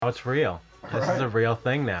Oh, it's real. This is a real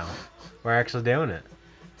thing now. We're actually doing it.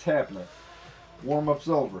 It's happening. Warm up's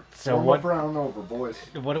over. So Warm what? up round over, boys.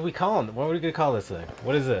 What are we calling? What are we gonna call this thing?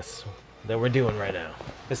 What is this that we're doing right now?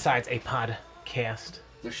 Besides a podcast,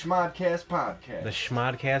 The Schmodcast podcast. the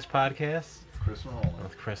Schmodcast podcast Chris and Roland.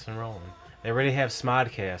 with Chris and Roland. They already have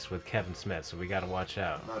Smodcast with Kevin Smith, so we gotta watch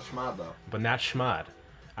out. Not Schmod though. But not Schmod.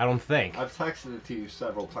 I don't think. I've texted it to you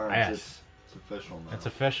several times. Yes. It's official now. It's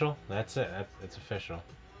official. That's it. It's official.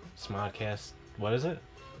 Smodcast. What is it?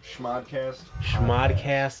 Schmodcast.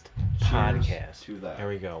 Schmodcast podcast. Cheers to that. Here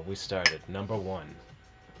we go. We started. Number 1.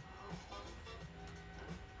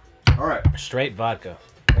 All right. Straight vodka.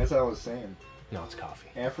 As I was saying, No, it's coffee.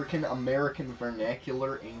 African American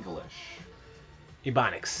Vernacular English,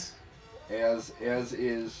 Ebonics. as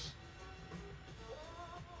is.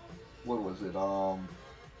 What was it?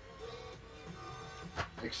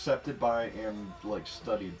 Accepted by and like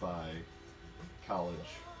studied by college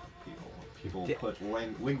people. People put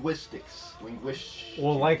linguistics.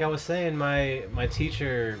 Well, like I was saying, my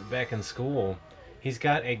teacher back in school, he's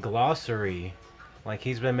got a glossary. Like,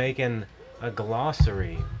 he's been making a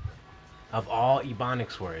glossary of all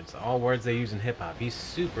Ebonics words, all words they use in hip-hop. He's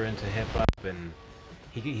super into hip-hop, and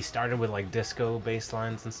he started with, like, disco bass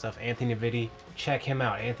lines and stuff. Anthony Vitti, check him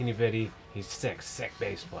out. Anthony Vitti, he's sick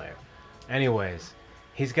bass player. Anyways,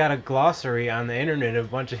 he's got a glossary on the internet of a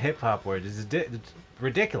bunch of hip-hop words. It's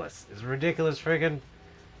ridiculous. It's a ridiculous friggin'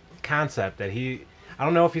 concept that I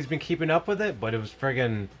don't know if he's been keeping up with it, but it was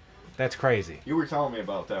friggin', that's crazy. You were telling me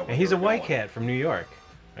about that. And he's a white cat from New York.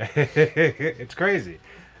 It's crazy.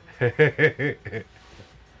 Well,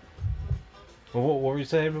 what were we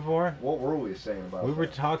saying before? What were we saying about? We were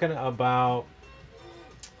talking about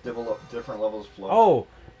different levels of flow. Oh,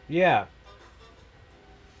 yeah.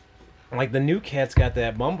 Like, the new cat's got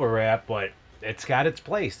that mumble rap, but it's got its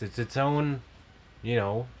place. It's its own,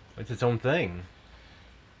 it's its own thing.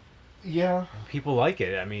 Yeah. People like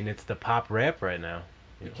it. I mean, it's the pop rap right now.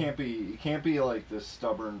 You can't be like this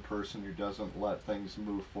stubborn person who doesn't let things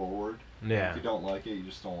move forward. Yeah. If you don't like it, you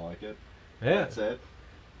just don't like it. Yeah. That's it.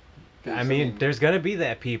 I mean, there's gonna be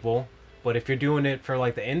that people, but if you're doing it for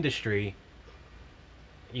like the industry,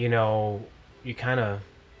 you kind of,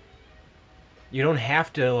 you don't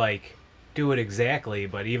have to like do it exactly.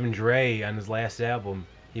 But even Dre on his last album,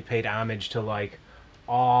 he paid homage to like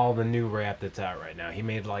all the new rap that's out right now. He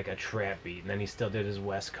made like a trap beat, and then he still did his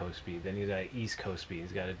West Coast beat. Then he's got an East Coast beat.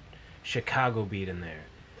 He's got a Chicago beat in there.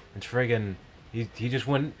 It's friggin'. He just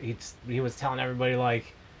went. He was telling everybody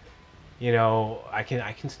like, I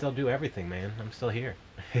can still do everything, man. I'm still here.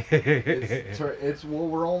 Well,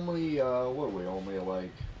 we're only what are we only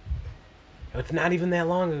like? It's not even that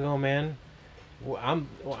long ago, man. I'm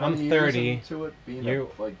 30. Years into it being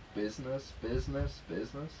like business.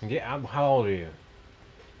 Yeah, how old are you?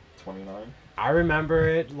 29. I remember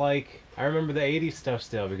it like I remember the 80s stuff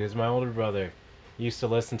still because my older brother used to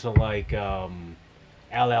listen to like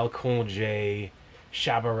LL Cool J,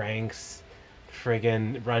 Shabba Ranks,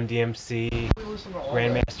 friggin' Run DMC,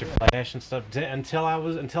 Grandmaster Flash and stuff.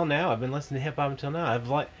 Until now, I've been listening to hip hop until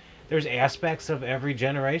now. There's aspects of every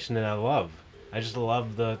generation that I love. I just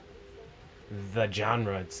love the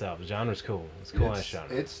genre itself. The genre's cool. It's cool ass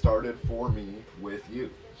genre. It started for me with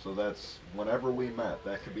you. So that's whenever we met.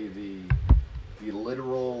 That could be the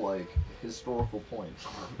literal like historical point.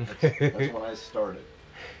 That's when I started.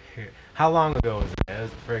 How long ago was that? It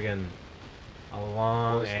was friggin' a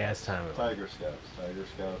long ass time ago. Tiger Scouts. Tiger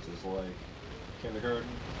Scouts is like kindergarten.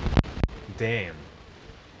 Damn.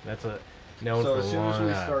 That's known So for as soon long as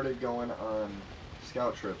we time. started going on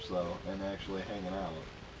scout trips though, and actually hanging out,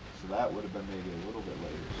 so that would have been maybe a little bit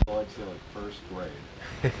later. So I'd say like first grade.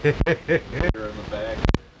 You're in the back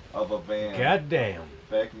of a van. God damn.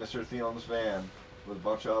 Back in Mr. Thielen's van with a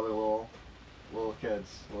bunch of other little kids,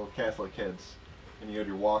 little Catholic kids, and you had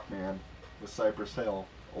your Walkman with Cypress Hill,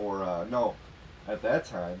 or no, at that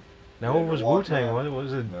time. No, it was Wu-Tang. What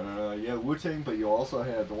was it? No. Yeah, Wu-Tang, but you also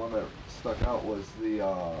had the one that stuck out was the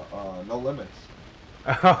No Limits.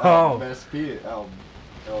 Oh. MSP album.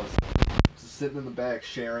 I was sitting in the back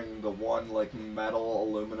sharing the one like metal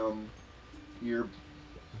aluminum ear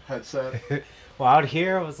headset. Well, out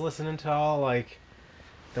here I was listening to all like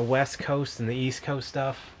the West Coast and the East Coast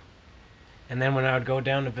stuff. And then when I would go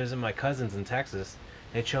down to visit my cousins in Texas,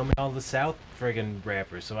 they'd show me all the South friggin'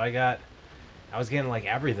 rappers. So I was getting like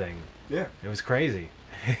everything. Yeah. It was crazy.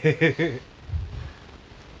 I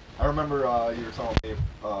remember you were telling me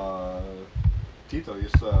Tito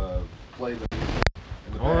used to play the music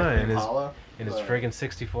in the back in his friggin'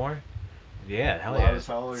 64. Yeah, hell loud yeah. as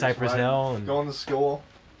hell, Cypress Hill and going to school.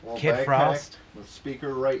 Kid backpack, Frost. The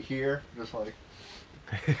speaker right here, just like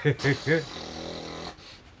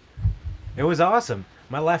It was awesome.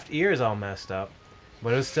 My left ear is all messed up,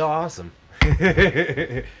 but it was still awesome.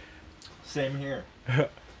 Same here.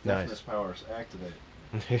 Nice. Deafness powers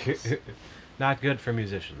activate. Not good for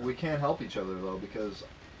musicians. We can't help each other though because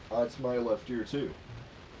it's my left ear too.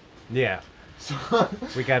 Yeah, So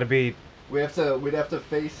we got to be we'd have to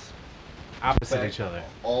face opposite back each other.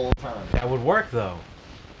 all the time. That would work though.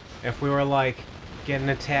 If we were like getting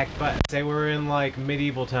attacked by, say we were in like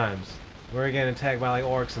medieval times, we were getting attacked by like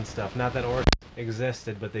orcs and stuff. Not that orcs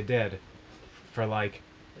existed, but they did. For like,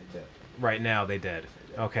 They did. right now they did.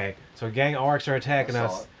 They did. Okay, so a gang of orcs are attacking I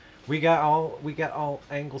saw us. it. We got all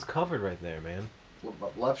angles covered right there, man.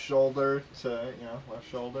 Left shoulder to left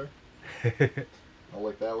shoulder. I'll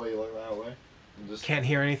look that way. You look that way. And just Can't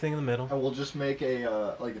hear anything in the middle. And we'll just make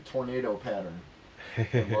a like a tornado pattern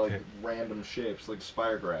of like random shapes, like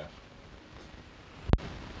spirograph.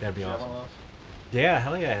 That'd be Do you have awesome. one of Yeah,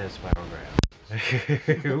 hell yeah, it has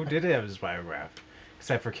spirograph. Who did have a spirograph?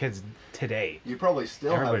 Except for kids today. those? You probably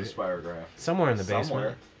still Everybody- have a spirograph. Somewhere in the basement.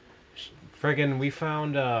 Somewhere. Friggin', we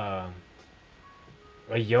found a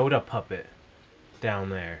Yoda puppet down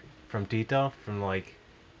there from Tito from like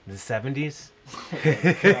the 70s.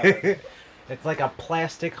 It's like a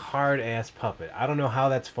plastic hard ass puppet. I don't know how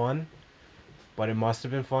that's fun, but it must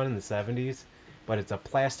have been fun in the 70s. But it's a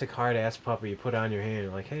plastic hard ass puppet you put on your hand.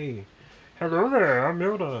 You're like, hey, hello there, I'm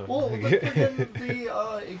Yoda. Well,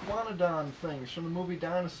 the iguanodon things from the movie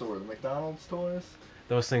Dinosaur, the McDonald's toys.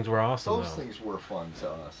 Those things were awesome. Those though. things were fun to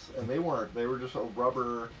us, and they weren't. They were just a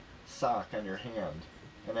rubber sock on your hand,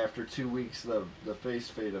 and after 2 weeks, the face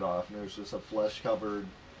faded off, and it was just a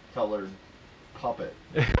colored puppet.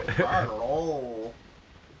 I don't know.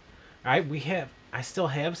 I still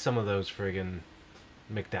have some of those friggin'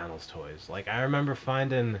 McDonald's toys. Like I remember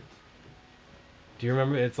finding. Do you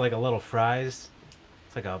remember? It's like a little fries.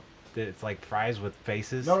 It's like fries with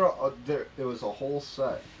faces. No. It was a whole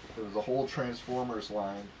set. It was a whole Transformers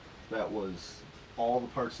line that was all the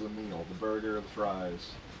parts of the meal: the burger, the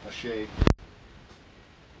fries, a shake.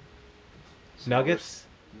 Nuggets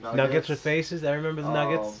with faces. I remember the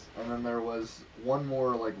nuggets. And then there was one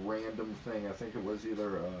more like random thing. I think it was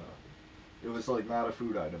either it was like not a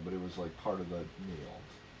food item, but it was like part of the meal.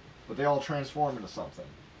 But they all transform into something.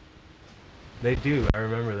 They do. I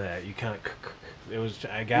remember that. You kind of. It was.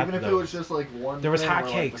 I got. Even if it was just like one. There was thing hot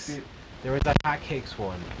where, like, cakes. There was a hotcakes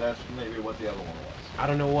one. That's maybe what the other one was. I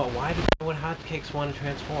don't know what. Why would hotcakes want to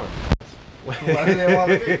transform? Why do they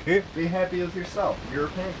want to be happy with yourself? You're a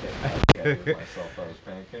pancake. I'm happy with myself. I was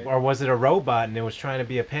pancake. Or was it a robot and it was trying to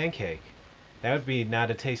be a pancake? That would be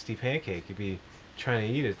not a tasty pancake. You'd be trying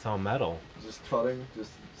to eat it. It's all metal. Just cutting,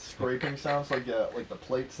 just scraping sounds like the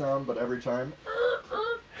plate sound, but every time.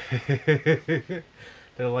 They're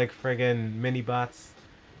like friggin' mini bots,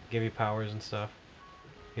 give you powers and stuff.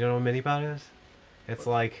 You know what a mini bot is? It's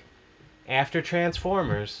like after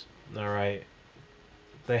Transformers, alright,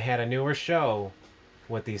 they had a newer show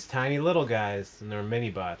with these tiny little guys and they're mini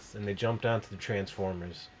bots and they jumped onto the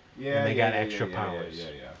Transformers. Yeah, And they got extra powers.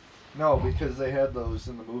 Yeah. No, because they had those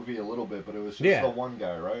in the movie a little bit, but it was just the one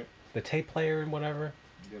guy, right? The tape player and whatever.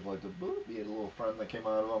 You had like the boop, you had a little friend that came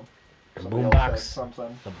out of him. The Somebody else had boombox.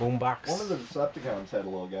 something. The boombox. One of the Decepticons had a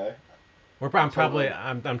little guy. I'm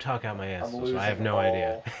talking out my ass, I'm so I have losing no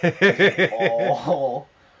idea. all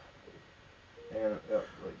and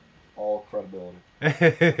like all credibility.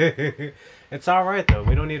 It's all right though.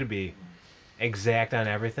 We don't need to be exact on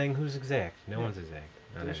everything. Who's exact? No one's exact.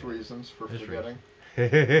 on There's anything. reasons for There's forgetting.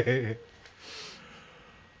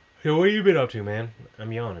 Yo, what you been up to, man?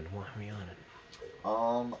 I'm yawning. Why am I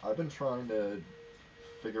yawning? I've been trying to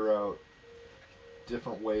figure out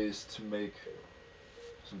different ways to make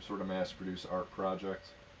some sort of mass-produced art project.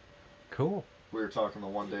 Cool. We were talking the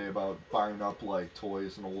one day about buying up like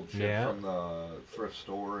toys and old shit from the thrift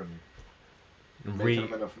store and making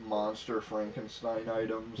them into monster Frankenstein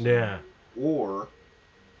items. Yeah. Or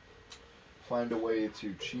find a way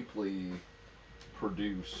to cheaply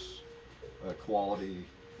produce a quality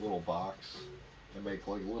little box and make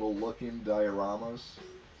like little looking dioramas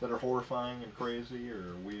that are horrifying and crazy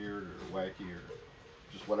or weird or wacky or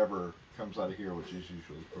just whatever comes out of here, which is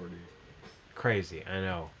usually pretty crazy. I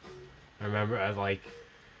know. I remember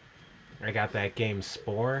I got that game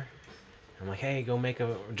Spore. I'm like, hey, go make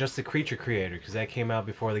just the creature creator, because that came out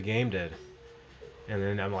before the game did. And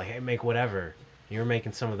then I'm like, hey, make whatever. You're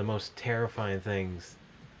making some of the most terrifying things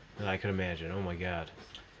that I could imagine. Oh my god.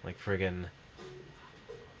 Like friggin',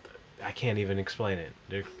 I can't even explain it.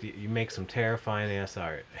 You make some terrifying ass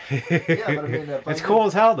art. Yeah, but I mean, it's cool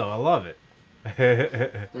as hell though. I love it.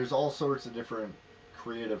 there's all sorts of different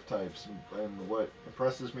creative types, and what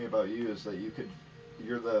impresses me about you is that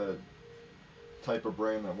you're the type of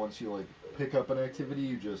brain that once you like pick up an activity,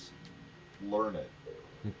 you just learn it.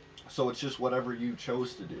 So it's just whatever you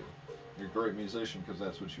chose to do. You're a great musician because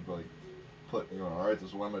that's what you like put. You know, all right, this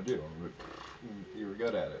is what I'm gonna do. You were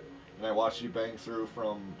good at it, and I watched you bang through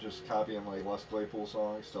from just copying like Les Claypool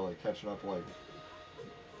songs to like catching up like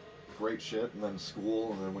great shit, and then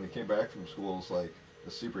school, and then when he came back from school, it's like a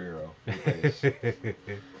superhero.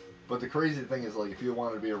 But the crazy thing is, like, if you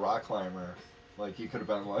wanted to be a rock climber, like, he could have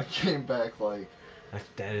been like came back like.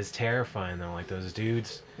 That is terrifying though. Like those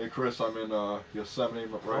dudes. Hey Chris, I'm in Yosemite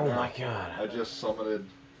right now. Oh my god! I just summited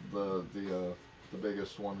the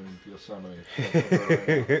biggest one in Yosemite.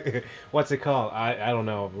 Right. What's it called? I don't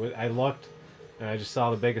know. I looked and I just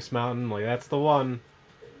saw the biggest mountain. Like that's the one.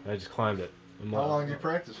 I just climbed it. How long did you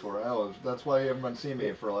practice for? That's why you haven't been seeing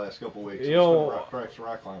me for the last couple of weeks. You know, practice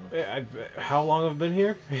rock climbing. How long have I been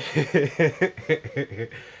here?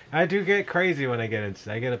 I do get crazy when I get into.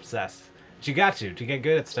 I get obsessed. But you got to get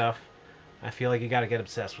good at stuff. I feel like you got to get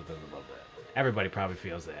obsessed with it a little bit. Everybody probably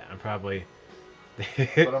feels that. I'm probably.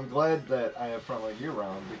 But I'm glad that I have friend like you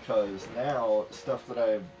around, because now stuff that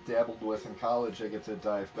I've dabbled with in college, I get to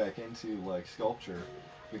dive back into, like sculpture,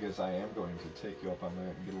 because I am going to take you up on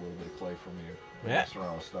that and get a little bit of clay from you. Yeah,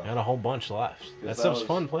 around stuff. and a whole bunch left. That stuff's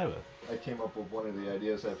fun to play with. I came up with one of the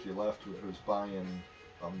ideas after you left, which was buying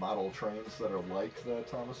model trains that are like the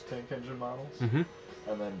Thomas Tank Engine models,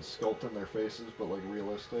 and then sculpting their faces, but like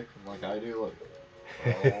realistic, and like I do, like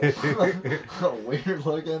weird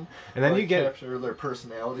looking. And then like, you get capture their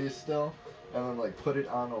personalities still, and then like put it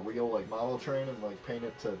on a real like model train and like paint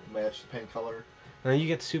it to match the paint color. And then you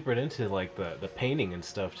get super into like the painting and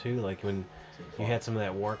stuff too. Like when you had some of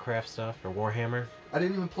that Warcraft stuff or Warhammer. I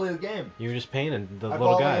didn't even play the game. You were just painting the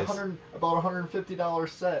little guys. I bought $150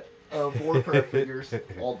 set of Warcraft figures,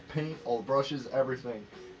 all the paint, all the brushes, everything,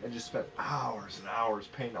 and just spent hours and hours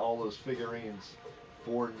painting all those figurines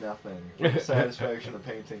for nothing, for the satisfaction of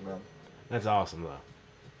painting them. That's awesome though.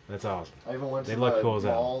 That's awesome. I even went to the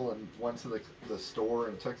mall and went to the store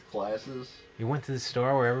and took the classes. You went to the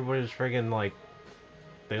store where everybody was friggin' like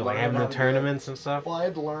they were like having the tournaments and stuff? Well, I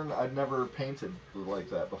had to learn. I'd never painted like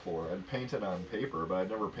that before. I'd painted on paper, but I'd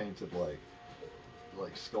never painted like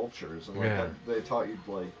sculptures. And like they taught you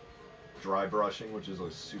like dry brushing, which is a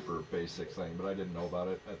super basic thing, but I didn't know about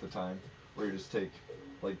it at the time. Where you just take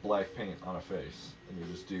like black paint on a face and you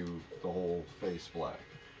just do the whole face black,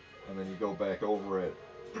 and then you go back over it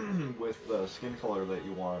with the skin color that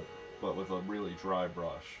you want, but with a really dry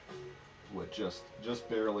brush, with just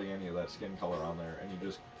barely any of that skin color on there, and you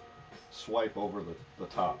just swipe over the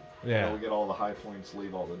top. Yeah. And we get all the high points,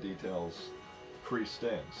 leave all the details creased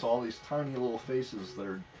in. So all these tiny little faces that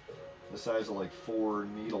are the size of like 4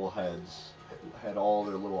 needle heads had all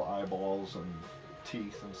their little eyeballs and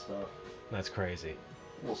teeth and stuff. That's crazy.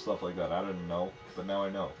 Little stuff like that. I didn't know, but now I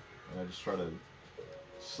know. And I just try to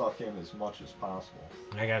suck in as much as possible.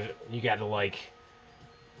 You got to like,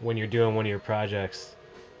 when you're doing one of your projects,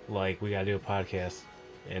 like we gotta do a podcast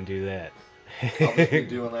and do that. I'll just be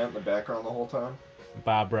doing that in the background the whole time.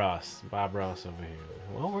 Bob Ross over here.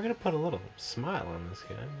 Well, we're gonna put a little smile on this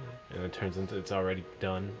guy, and it turns into it's already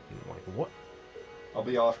done. I'm like, what? I'll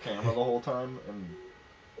be off camera the whole time, and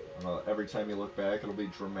every time you look back, it'll be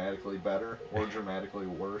dramatically better or dramatically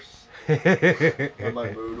worse. And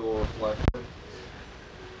my mood will reflect it.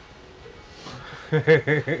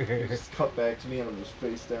 You just cut back to me, and I'm just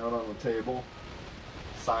face down on the table.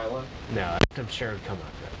 Silent. No, I'm sure it'd come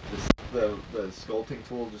out good. The sculpting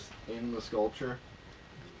tool just in the sculpture.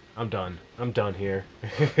 I'm done here.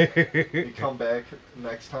 You come back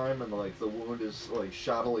next time and like the wound is like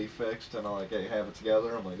shoddily fixed, and I have it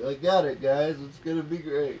together. I'm like, I got it, guys. It's gonna be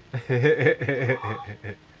great.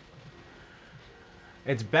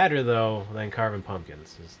 It's better though than carving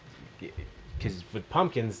pumpkins, because with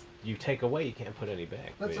pumpkins you take away, you can't put any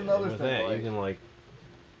back. That's another with thing. That, like,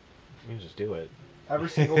 you can just do it. Every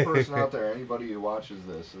single person out there, anybody who watches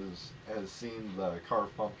this, has seen the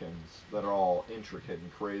carved pumpkins that are all intricate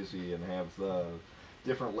and crazy and have the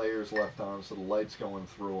different layers left on so the light's going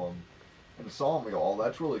through them. And saw them and go, oh,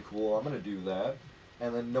 that's really cool, I'm going to do that.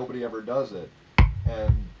 And then nobody ever does it.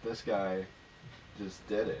 And this guy just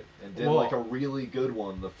did it. And did like a really good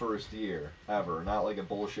one the first year ever. Not like a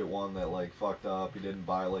bullshit one that like fucked up. He didn't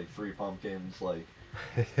buy like 3 pumpkins, like...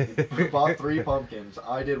 He bought 3 pumpkins.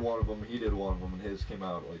 I did one of them. He did one of them, and his came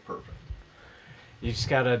out like perfect. You just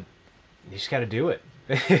gotta do it.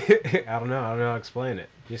 I don't know how to explain it.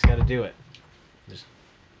 You just gotta do it.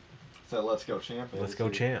 So let's go, champ. Let's go,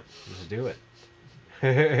 champ. Just do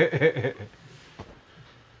it.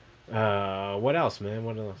 What else, man?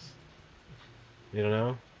 What else? You don't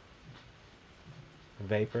know?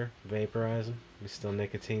 Vaporizing. You still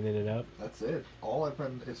nicotining it up? That's it. All I've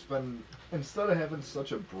been, it's been, instead of having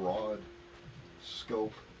such a broad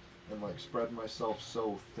scope and like spread myself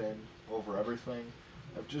so thin over everything,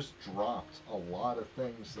 I've just dropped a lot of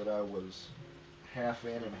things that I was half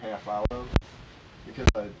in and half out of because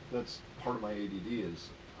that's part of my ADD is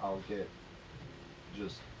I'll get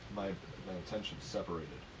just my attention separated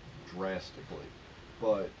drastically.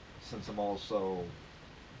 But since I'm also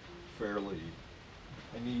fairly,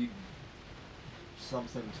 I need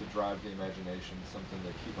something to drive the imagination, something to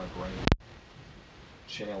keep my brain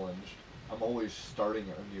challenged. I'm always starting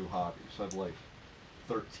a new hobby, so I have like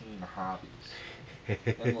 13 hobbies,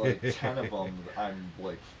 and like 10 of them I'm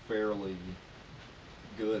like fairly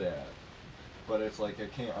good at. But it's like I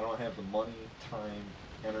don't have the money, time,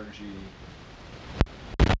 energy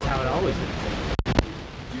That's how it always is. to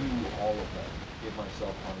do all of them, give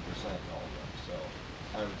myself 100% in all of them.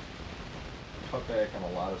 So I've cut back on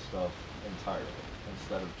a lot of stuff entirely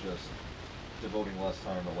instead of just devoting less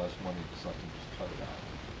time or less money to something, just cut it out.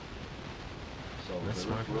 So That's there's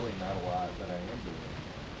smart. really not a lot that I am doing.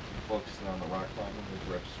 I'm focusing on the rock climbing, the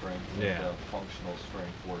grip strength, Yeah. and the functional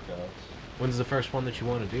strength workouts. When's the first one that you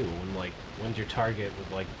want to do? When's your target with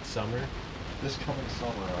like summer? This coming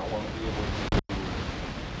summer, I want to be able to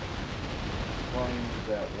climb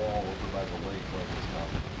that wall over by the lake like it's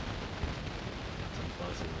nothing. That's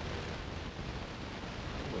unpleasant.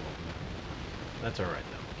 A little bit. That's all right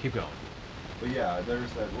though. Keep going. But yeah,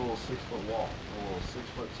 there's that little 6 foot wall. A little 6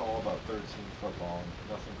 foot tall, about 13 foot long.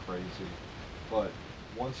 Nothing crazy. But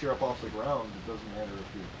once you're up off the ground, it doesn't matter if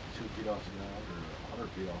you're 2 feet off the ground or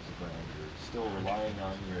 100 feet off the ground. You're still relying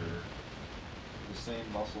on the same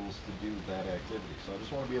muscles to do that activity. So I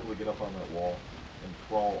just want to be able to get up on that wall and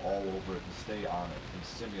crawl all over it and stay on it and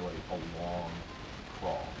simulate a long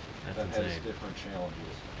crawl That's that has insane. different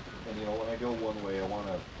challenges. And you know, when I go one way, I want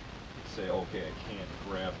to say, okay, I can't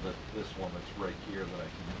grab this one that's right here that I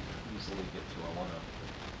can easily get to. I want to,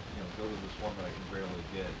 go to this one that I can barely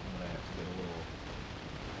get, and then I have to get a little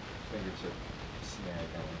fingertip snag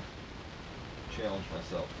on it. Challenge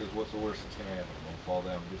myself, because what's the worst that's gonna happen? I'm gonna fall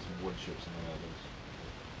down and get some wood chips in my elbows.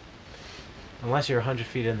 Unless you're 100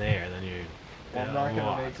 feet in the air, then you're. Well, I'm not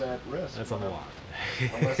gonna make that risk. That's a lot.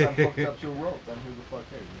 Unless I'm hooked up to a rope, then who the fuck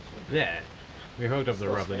cares? Yeah, if you're hooked up to the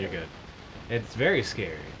Still rope, then you're scary. good. It's very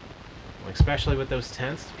scary, like, especially with those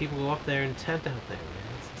tents. People go up there and tent out there, man.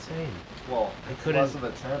 It's insane. Well, I it's couldn't- less of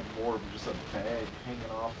a tent, more of just a bag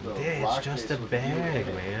hanging off the Yeah, rock it's just face a with you in bag,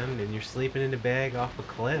 it. man, and you're sleeping in a bag off a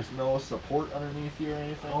cliff. There's no support underneath you or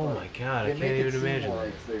anything. Oh but my God, I they can't make it even seem imagine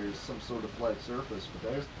like that. there's some sort of flat surface,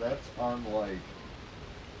 but that's on like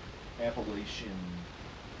Appalachian,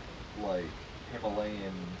 like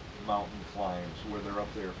Himalayan mountain climbs where they're up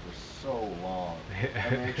there for so long,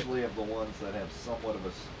 and they actually have the ones that have somewhat of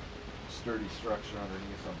a sturdy structure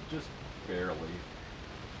underneath them, just barely.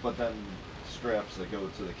 But then straps that go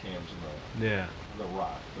to the cams and Yeah. the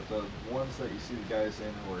rock. But the ones that you see the guys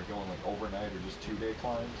in who are going like overnight or just 2 day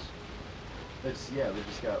climbs, they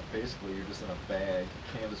just got basically you're just in a bag,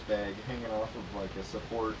 canvas bag, hanging off of like a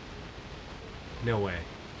support. No way.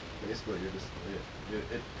 Basically, you're just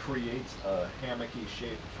it creates a hammocky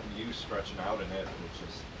shape from you stretching out in it, which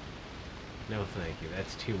is No, thank you.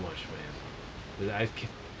 That's too much, man.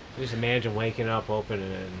 Just imagine waking up,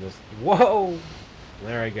 opening it, and just whoa,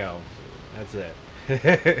 there I go. That's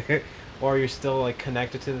it. Or you're still like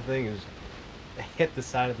connected to the thing and just hit the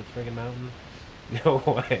side of the friggin' mountain. No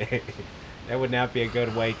way. That would not be a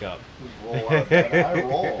good wake up. we roll out of bed. I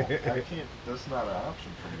roll. I can't. That's not an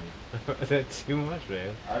option for me. That's too much,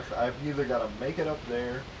 man. I've either got to make it up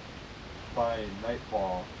there by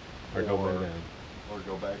nightfall, Or go back down. or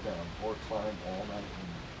go back down, or climb all night.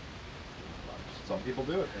 Some people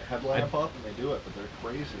do it. They headlamp up and they do it, but they're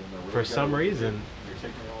crazy and they're really For good some at what they do. reason- You're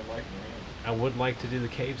taking your own life in your hands. I would like to do the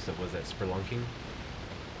cave stuff. Was that spelunking?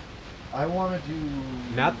 I want to do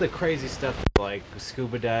Not the crazy stuff like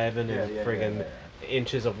scuba diving and friggin' yeah.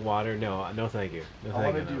 inches of water. No, no, thank you. No, I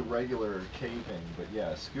thank want to you. do regular caving, but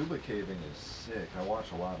yeah, scuba caving is sick. I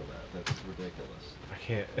watch a lot of that. That's ridiculous. I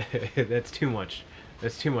can't. That's too much.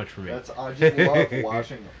 That's too much for me. I just love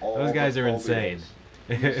watching all. Those guys the are insane.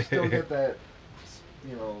 phobias. You still get that,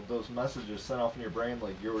 those messages sent off in your brain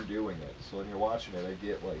like you're doing it. So when you're watching it, I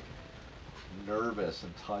get like nervous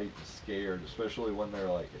and tight and scared, especially when they're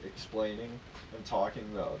like explaining and talking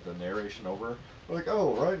the narration over. Like,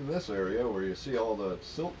 oh, right in this area where you see all the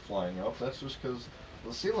silt flying up, that's just because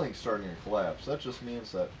the ceiling's starting to collapse. That just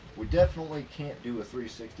means that we definitely can't do a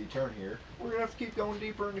 360 turn here. We're gonna have to keep going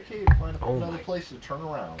deeper in the cave to find another place to turn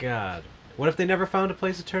around. God. What if they never found a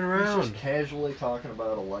place to turn around? He's just casually talking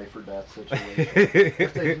about a life or death situation.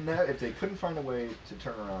 If they couldn't find a way to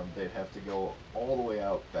turn around, they'd have to go all the way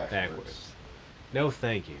out backwards. No,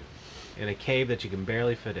 thank you. In a cave that you can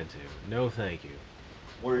barely fit into. No, thank you.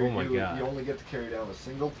 Where oh my God. You only get to carry down a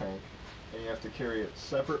single tank, and you have to carry it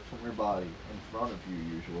separate from your body in front of you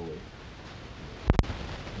usually.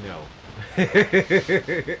 No.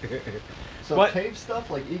 So but cave stuff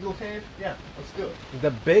like Eagle Cave, yeah, let's do it. The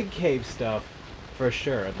big cave stuff, for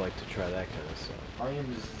sure, I'd like to try that kind of stuff. I am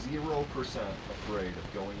 0% afraid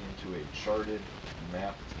of going into a charted,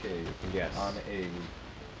 mapped cave Yes.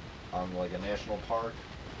 on like a national park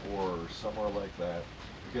or somewhere like that,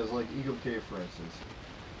 because like Eagle Cave, for instance,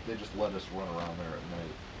 they just let us run around there at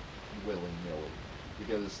night, willy-nilly,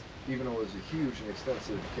 because even though it was a huge and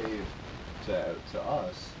extensive cave to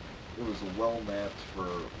us, it was well mapped for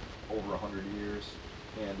over 100 years,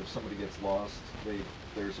 and if somebody gets lost,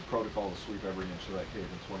 there's a protocol to sweep every inch of that cave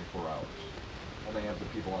in 24 hours, and they have the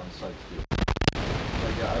people on site to do it.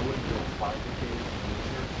 Like, I wouldn't go find a cave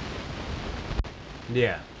in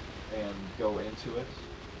nature. Yeah. And go into it,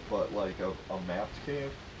 but like a mapped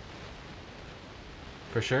cave.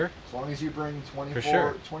 For sure. As long as you bring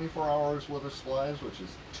 24 hours worth of supplies, which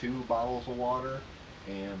is 2 bottles of water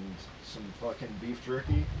and some fucking beef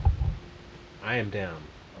jerky. I am down.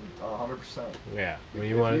 100%. Yeah. If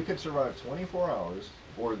you could survive 24 hours,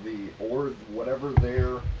 or whatever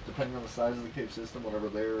their, depending on the size of the cave system, whatever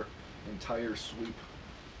their entire sweep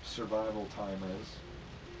survival time is.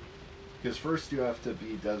 Because first you have to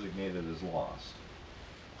be designated as lost,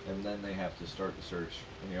 and then they have to start the search,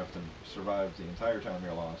 and you have to survive the entire time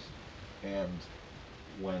you're lost, and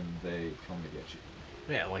when they come to get you.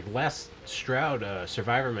 Yeah, like Les Stroud,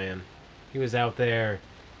 Survivor Man, he was out there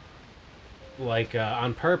like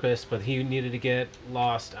on purpose, but he needed to get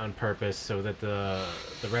lost on purpose so that the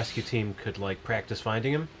rescue team could like practice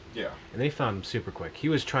finding him. Yeah. And they found him super quick. He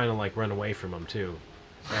was trying to like run away from him too,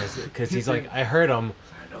 because he's like, I heard him.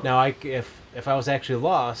 Now if I was actually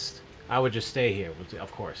lost, I would just stay here.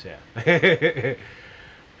 Of course, yeah.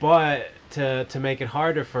 But to make it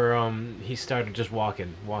harder for him, he started just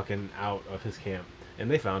walking out of his camp,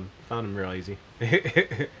 and they found him real easy.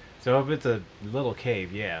 So if it's a little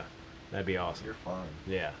cave, yeah, that'd be awesome. You're fine.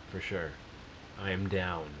 Yeah, for sure. I am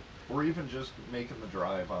down. Or even just making the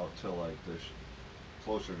drive out to like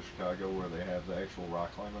closer to Chicago where they have the actual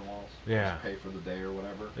rock climbing walls. Yeah. Just pay for the day or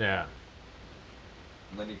whatever. Yeah.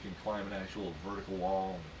 And then you can climb an actual vertical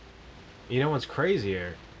wall. You know what's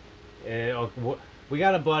crazier? We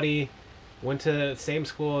got a buddy, went to the same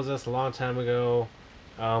school as us a long time ago.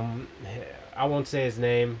 I won't say his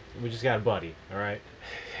name. We just got a buddy, all right?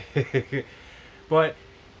 But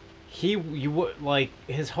you would like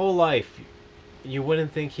his whole life, you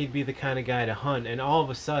wouldn't think he'd be the kind of guy to hunt, and all of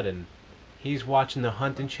a sudden, he's watching the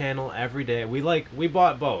hunting channel every day. We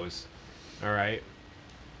bought bows, all right?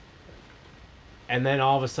 And then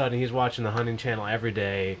all of a sudden, he's watching the hunting channel every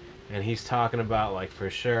day, and he's talking about like for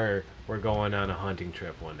sure we're going on a hunting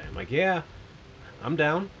trip one day. I'm like, yeah, I'm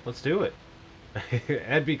down. Let's do it.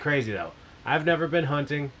 That'd be crazy though. I've never been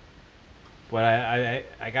hunting, but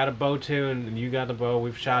I got a bow too, and you got a bow.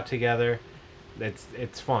 We've shot together.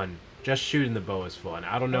 It's fun. Just shooting the bow is fun.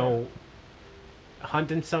 I don't know.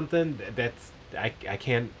 Hunting something I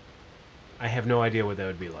can't. I have no idea what that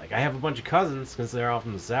would be like. I have a bunch of cousins because they're all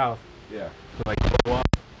from the south. Yeah. Who like grow up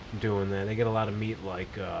doing that. They get a lot of meat like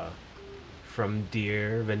from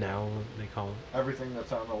deer, venal, they call it. Everything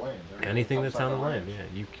that's on the land. Anything that's on the land,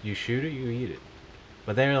 yeah. You shoot it, you eat it.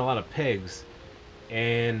 But there are a lot of pigs,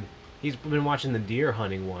 and he's been watching the deer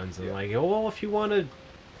hunting ones, and like, oh, well, if you want to,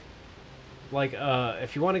 like,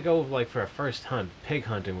 go like for a first hunt, pig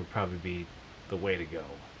hunting would probably be the way to go,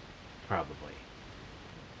 probably.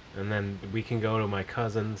 And then we can go to my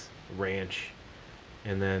cousin's ranch,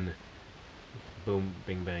 and then, boom,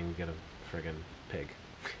 bing bang, get a friggin' pig.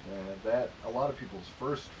 That a lot of people's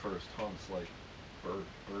first hunts like bird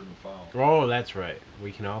and fowl. Oh, that's right.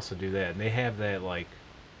 We can also do that. And they have that like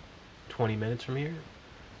 20 minutes from here.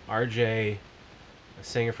 RJ, a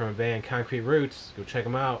singer from a band, Concrete Roots. Go check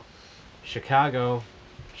them out. Chicago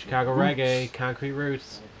reggae, Concrete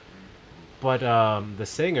Roots. But the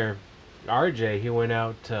singer, RJ, he went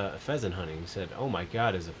out pheasant hunting. He said, "Oh my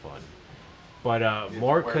God, is it fun!" But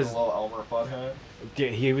more because Elmer Fudd hat.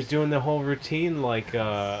 He was doing the whole routine like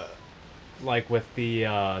with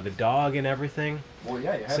the dog and everything. Well,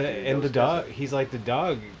 yeah, you have So, to. and the dog, he's like the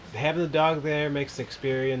dog. Having the dog there makes the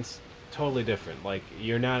experience totally different. Like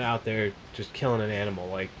you're not out there just killing an animal.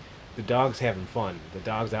 Like the dog's having fun. The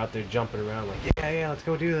dog's out there jumping around like, yeah, let's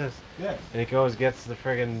go do this. Yeah. And it goes gets the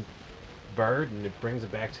friggin' bird and it brings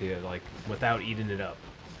it back to you like without eating it up.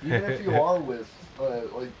 Even if you are with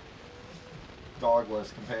like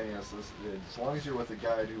dogless, companionless, as long as you're with a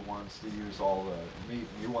guide who wants to use all the meat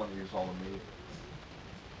and you want to use all the meat,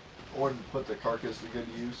 or to put the carcass to good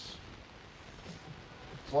use,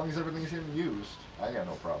 as long as everything's getting used, I got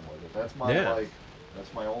no problem with it. That's my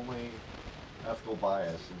that's my only ethical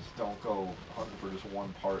bias is don't go hunting for just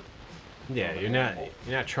one part. Yeah, you're not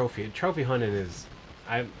trophy hunting is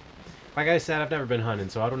like I said, I've never been hunting,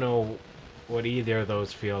 so I don't know what either of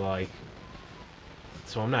those feel like.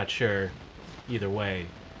 So I'm not sure either way.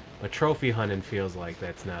 But trophy hunting feels like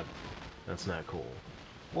that's not cool.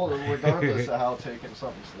 Well, regardless of how taking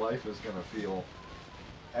something's life is going to feel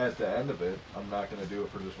at the end of it, I'm not going to do it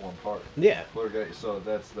for just one part. Yeah. So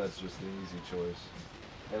that's just the easy choice.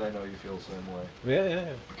 And I know you feel the same way.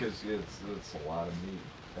 Yeah. Because it's a lot of meat.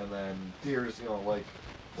 And then deers, like,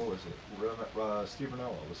 what was it? Steve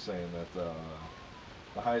Ranella was saying that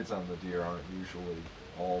the hides on the deer aren't usually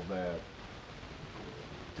all that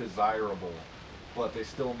desirable, but they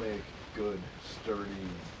still make good, sturdy,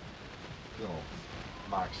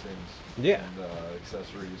 moccasins Yeah. and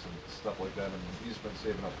accessories and stuff like that. And he's been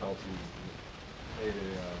saving up pelts. He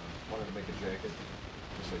wanted to make a jacket,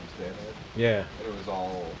 just like his dad had. Yeah. And it was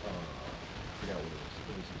all, I forgot what it was.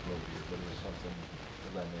 It was a roe deer, but it was something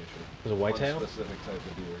of that nature. It was a whitetail? One specific type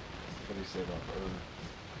of deer that he saved up.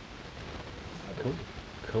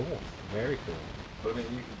 Cool. Very cool. But I mean,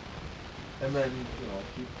 you can, and then,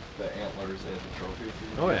 keep the antlers as a trophy if you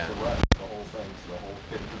Oh, use yeah. the rest. The whole thing's, the whole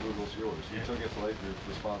kit and caboodle's yours. You took its life, you're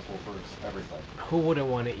responsible for everything. Who wouldn't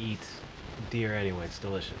want to eat deer anyway? It's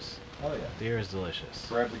delicious. Oh, yeah. Deer is delicious.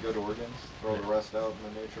 Grab the good organs, throw the rest out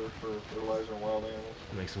in the nature for fertilizer and wild animals.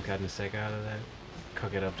 Make some carne seca out of that.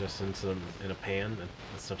 Cook it up just in a pan.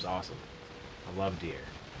 That stuff's awesome. I love deer.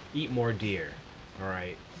 Eat more deer. All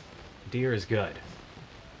right. Deer is good.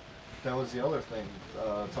 That was the other thing,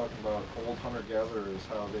 talking about old hunter-gatherers,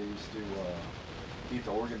 how they used to eat the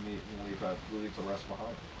organ meat and leave the rest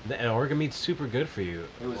behind. And organ meat's super good for you.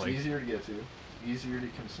 It was easier to get to, easier to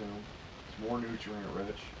consume, it's more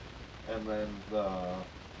nutrient-rich, and then the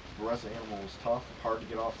rest of the animal was tough, hard to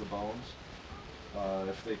get off the bones.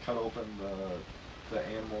 If they cut open the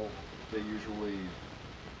animal, they usually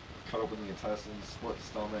cut open the intestines, split the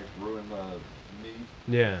stomach, ruin the meat.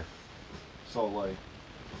 Yeah. So, like,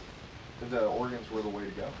 the organs were the way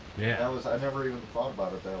to go. Yeah. I never even thought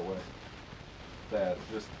about it that way. That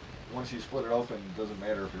just once you split it open, it doesn't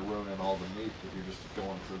matter if you're ruining all the meat, if you're just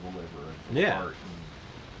going for the liver and for the heart and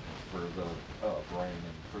for the brain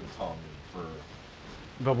and for the tongue and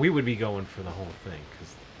for. But we would be going for the whole thing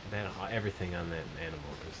because everything on that animal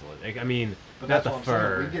is like, I mean, but not that's the what I'm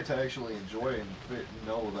fur. saying. We get to actually enjoy and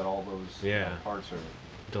know that all those parts are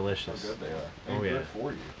delicious. How good they are. And good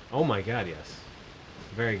for you. Oh my God, yes.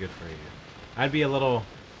 Very good for you. I'd be a little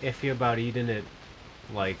iffy about eating it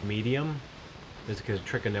like medium, just because of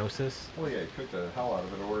trichinosis. Well, yeah, you cook the hell out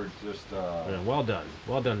of it, or just. Well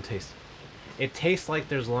done taste. It tastes like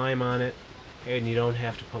there's lime on it, and you don't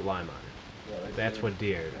have to put lime on it. Yeah, that's what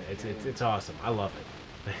deer. It's awesome. I love it.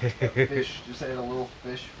 Fish, just add a little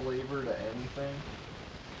fish flavor to anything.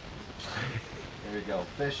 There you go.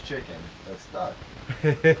 Fish, chicken. That's duck.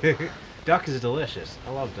 Duck is delicious.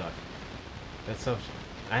 I love duck. That stuff.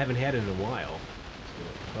 I haven't had it in a while.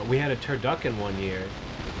 But we had a turducken one year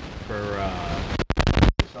for.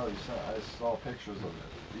 I saw pictures of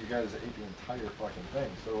it. You guys ate the entire fucking thing,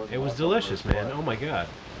 so it was delicious, man. Oh my God!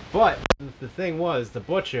 But the thing was, the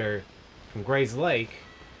butcher from Gray's Lake,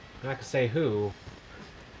 I'm not gonna say who.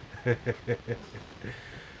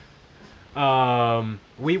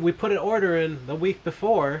 We put an order in the week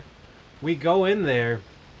before. We go in there,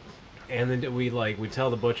 and then we tell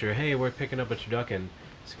the butcher, "Hey, we're picking up a turducken."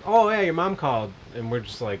 Like, oh yeah, your mom called, and we're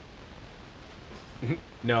just like,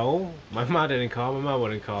 "No, my mom didn't call. My mom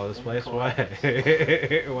wouldn't call this place. Why? Why'd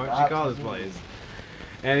she call this place?"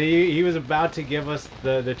 And he was about to give us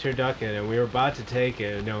the turducken, and we were about to take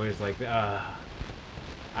it, and he was like, I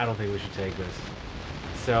don't think we should take this.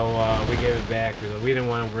 So we gave it back. We didn't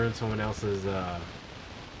want to ruin someone else's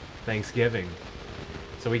Thanksgiving.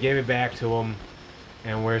 So we gave it back to him,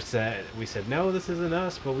 and we said, no, this isn't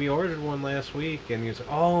us, but we ordered one last week. And he was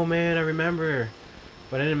like, oh man, I remember,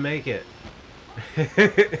 but I didn't make it.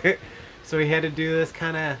 So we had to do this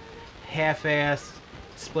kind of half-assed,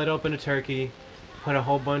 split open a turkey, put a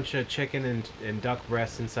whole bunch of chicken and duck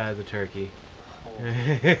breasts inside the turkey.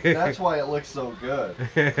 That's why it looks so good.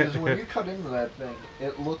 Because when you cut into that thing,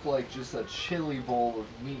 it looked like just a chili bowl of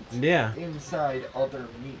meat. Yeah. Inside other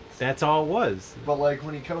meats. That's all it was. But like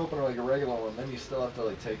when you cut open like a regular one, then you still have to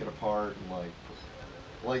like take it apart and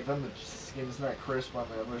like then the skin's not crisp on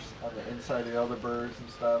the inside of the other birds and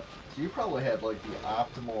stuff. So you probably had like the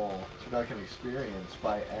optimal turducken experience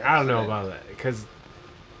by accident. I don't know about that because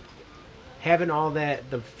having all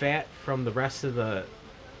the fat from the rest of the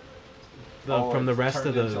from the rest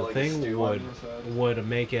of the like thing would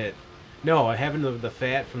make it. No, having the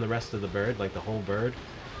fat from the rest of the bird, like the whole bird,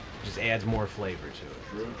 just adds more flavor to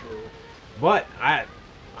it. True. But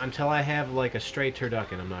until I have like a straight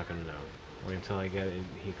turducken, I'm not gonna know. Or until I get it,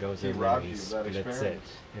 he goes in there, that's it,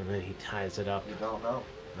 and then he ties it up. You don't know.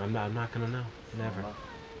 I'm not gonna know. Never.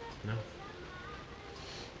 No.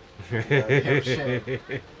 Goddamn shame.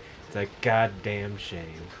 It's a goddamn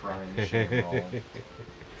shame. Crying shame, Roland.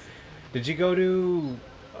 Did you go to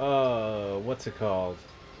what's it called?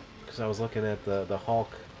 Because I was looking at the Hulk.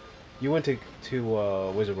 You went to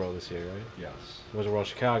Wizard World this year, right? Yes. Wizard World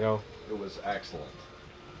Chicago. It was excellent.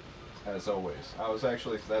 As always.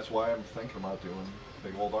 That's why I'm thinking about doing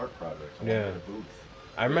big old art projects. I want to get a booth.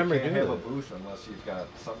 I remember you can't doing have a booth unless you've got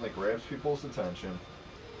something that grabs people's attention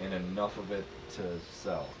and enough of it to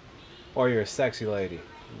sell. Or you're a sexy lady.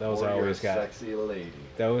 Those always got sexy lady.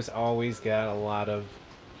 Those always got a lot of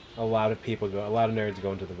people a lot of nerds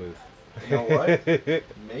going to the booth. You know what?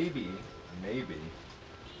 maybe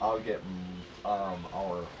I'll get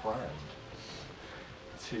our friend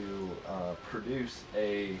to produce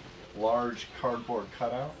a large cardboard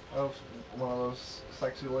cutout of one of those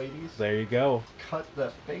sexy ladies. There you go. Cut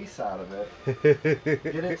the face out of it.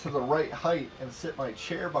 Get it to the right height and sit my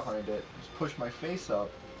chair behind it. Just push my face up,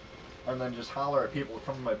 and then just holler at people who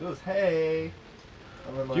come to my booth, "Hey!"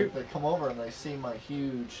 And then they come over and they see my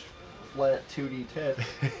huge, flat 2D tits.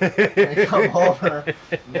 They come over,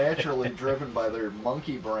 naturally driven by their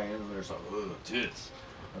monkey brain, and they're like, "Ugh, tits."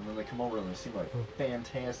 And then they come over and they see my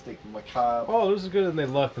fantastic macabre. Oh, this is good. And they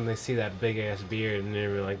look and they see that big ass beard, and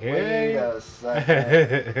they're like, "Hey!" Wait a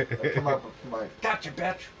second. They come up with my, "Gotcha,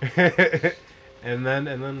 bitch." and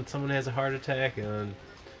then someone has a heart attack, and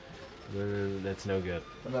then that's no good.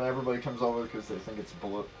 And then everybody comes over because they think it's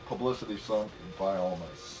publicity stunt and buy all my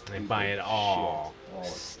stupid They buy it all.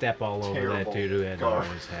 Step all over that dude who had on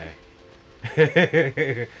his hay.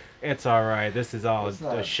 It's all right. This is all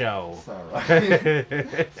a show. It's not right.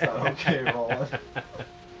 It's not okay, Roland.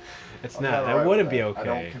 It's not. That wouldn't be okay. I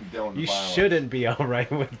don't condone you violence. Shouldn't be all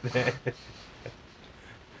right with that.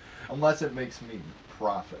 Unless it makes me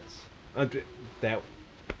profits. That.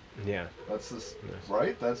 Yeah. That's this,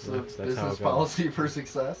 right? That's the business policy for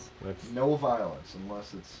success. No violence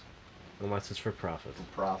unless it's for profit. For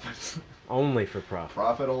profits. Only for profit.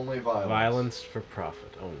 Profit only, violence. Violence for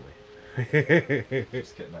profit only.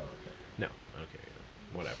 Just kidding. No, okay. No, okay.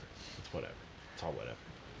 Whatever. It's whatever. It's all whatever.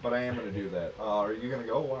 But I am going to do that. Are you going to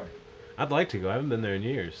go? Why? I'd like to go. I haven't been there in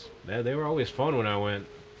years. They were always fun when I went.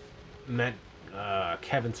 Met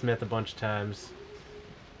Kevin Smith a bunch of times.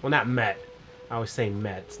 Well, not met. I always say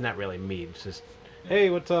met. It's not really meet. It's just, hey,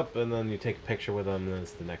 what's up? And then you take a picture with them, and then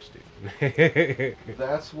it's the next dude.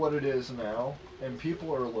 That's what it is now. And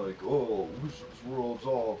people are like, oh, Wizards World's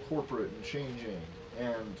all corporate and changing.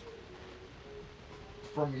 And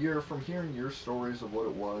from hearing your stories of what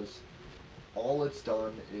it was, all it's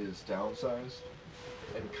done is downsize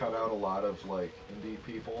and cut out a lot of like indie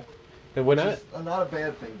people. And which is not a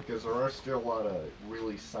bad thing because there are still a lot of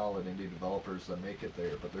really solid indie developers that make it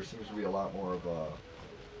there, but there seems to be a lot more of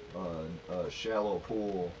a shallow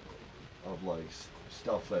pool of like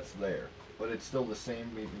stuff that's there. But it's still the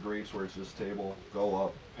same meet and greets where it's just table, go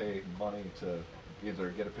up, pay money to either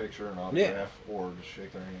get a picture, an autograph, or just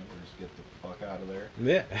shake their hand or just get the fuck out of there.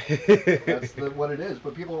 Yeah. That's what it is.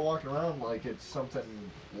 But people are walking around like it's something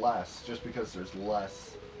less just because there's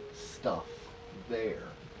less stuff there.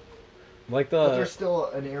 But there's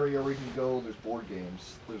still an area where you can go. There's board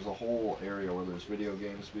games. There's a whole area where there's video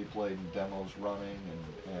games to be played and demos running.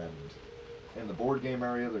 And in the board game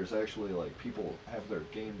area, there's actually like people have their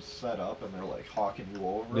games set up and they're like hawking you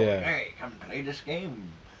over. Yeah. Like, hey, come play this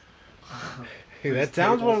game. That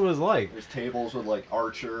sounds what it was like. There's tables with like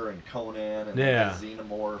Archer and Conan and like a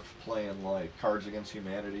Xenomorph playing like Cards Against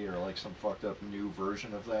Humanity or like some fucked up new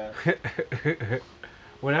version of that.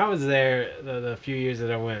 When I was there, the few years that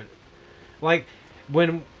I went, like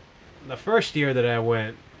when the first year that I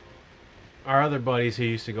went, our other buddies who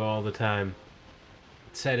used to go all the time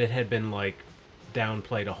said it had been like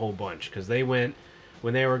downplayed a whole bunch because they went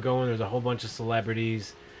when they were going. There was a whole bunch of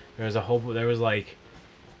celebrities. There was like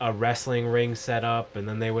a wrestling ring set up, and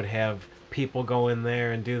then they would have people go in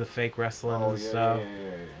there and do the fake wrestling Oh and yeah, stuff.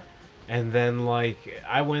 yeah. And then like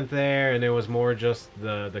I went there and it was more just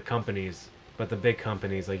the companies, but the big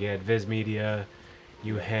companies like you had Viz Media,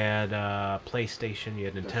 you had PlayStation, you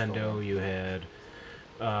had There's Nintendo, so you had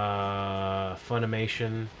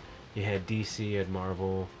Funimation, you had DC, you had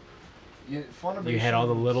Marvel, Yeah, Funimation. you had all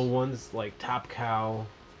the little ones like Top Cow.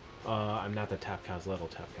 I'm not that Top Cow's little.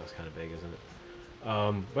 Top Cow's kind of big, isn't it?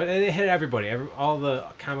 But it hit everybody. All the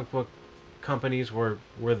comic book companies were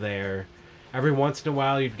there. Every once in a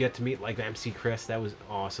while, you'd get to meet like MC Chris. That was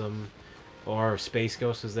awesome. Or Space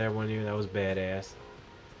Ghost was there one year. That was badass.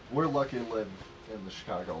 We're lucky to live in the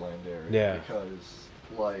Chicagoland area Yeah. because,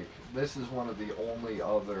 like, this is one of the only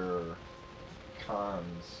other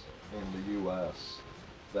cons in the U.S.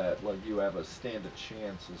 that, like, you have a stand a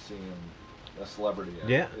chance of seeing a celebrity at.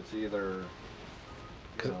 Yeah. It's either,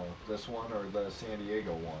 this one or the San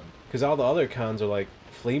Diego one. Because all the other cons are like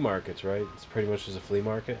flea markets, right? It's pretty much just a flea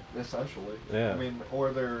market. Essentially. Yeah. I mean,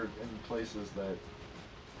 or they're in places that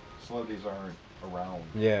celebrities aren't around.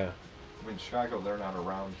 Yeah. I mean, Chicago, they're not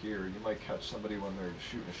around here. You might catch somebody when they're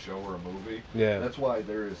shooting a show or a movie. Yeah. That's why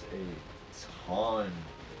there is a ton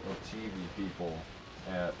of TV people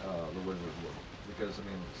at the Wizard World. Because, I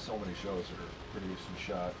mean, so many shows are produced and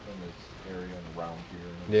shot in this area and around here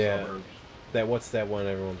in the suburbs. What's that one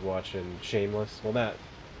everyone's watching? Shameless? Well,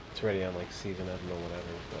 it's already on like season, I don't know,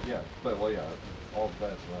 whatever. But. Yeah, but, all of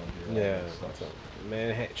that's around here. Yeah.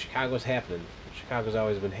 Man, Chicago's happening. Chicago's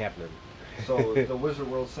always been happening. So the Wizard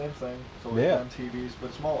World, same thing. So it's Yeah. on TVs,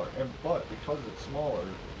 but smaller. But because it's smaller,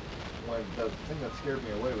 when the thing that scared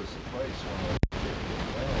me away was the price. When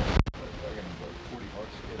they're gonna be like $40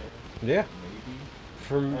 to get in. Yeah. Maybe.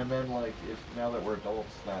 And then now that we're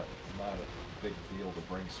adults, not a big deal to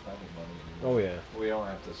bring spending money anymore. Oh yeah. We don't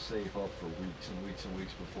have to save up for weeks and weeks and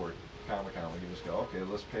weeks before Comic-Con. We can just go, okay,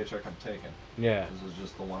 this paycheck I'm taking. Yeah. This is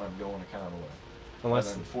just the one I'm going to con with.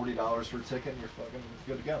 Unless and then $40 for a ticket, and you're fucking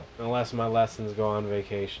good to go. Unless my lessons go on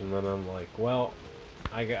vacation, then I'm like, well,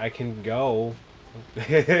 I can go.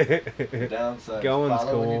 The downside Going is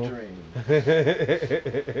following school. your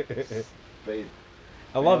dreams.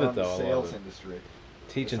 I love it though. Sales industry.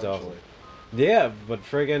 Teaching's awesome. Yeah, but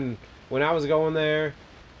friggin' when I was going there,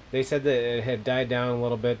 they said that it had died down a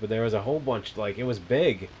little bit, but there was a whole bunch, like it was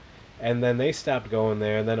big, and then they stopped going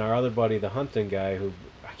there. And then our other buddy, the hunting guy, who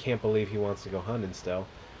I can't believe he wants to go hunting still.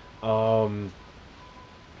 I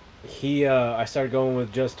started going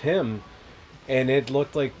with just him, and it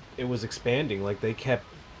looked like it was expanding. Like they kept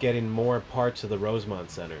getting more parts of the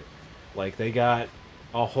Rosemont Center. Like they got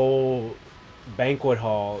a whole banquet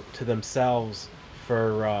hall to themselves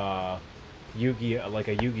for Yu-Gi-Oh, like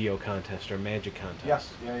a Yu-Gi-Oh contest or Magic contest.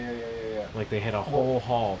 Yes. Yeah. Like they had a whole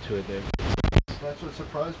hall to it there. That's what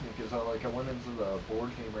surprised me because I went into the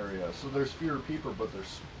board game area. So there's fewer people, but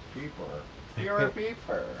there's people. Fewer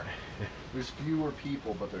people. There's fewer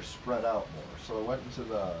people, but they're spread out more. So I went into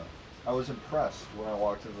I was impressed when I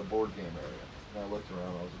walked into the board game area. And I looked around,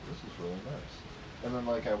 I was like, this is really nice. And then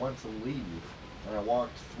I went to leave, and I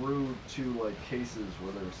walked through two cases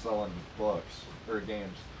where they were selling books or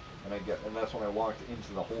games. And that's when I walked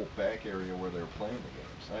into the whole back area where they were playing the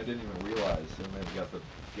games. And I didn't even realize, and they've got the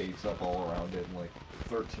gates up all around it, and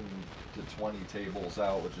 13 to 20 tables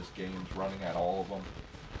out with just games running at all of them.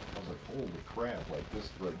 I was like, holy crap!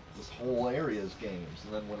 This whole area is games.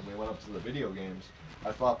 And then when we went up to the video games,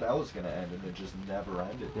 I thought that was gonna end, and it just never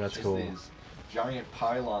ended. That's just cool. These giant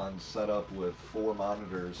pylons set up with 4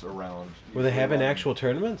 monitors around. Were they having actual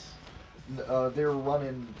tournaments? They were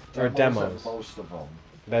running demos. at most of them.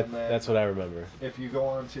 That's what I remember. If you go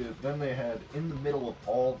on to, then they had, in the middle of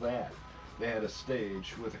all that, they had a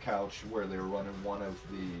stage with a couch where they were running one of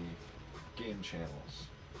the game channels.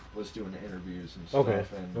 Was doing interviews and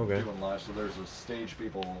stuff and doing live. So there's a stage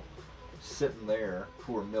people sitting there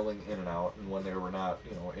who were milling in and out, and when they were not,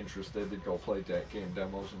 interested, they'd go play game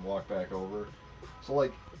demos and walk back over.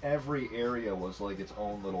 So every area was its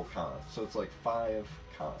own little con. So it's 5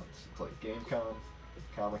 cons. It's GameCon,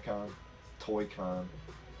 Comic-Con, Toy-Con,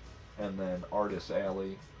 and then Artist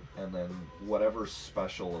Alley, and then whatever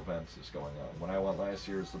special events is going on. When I went last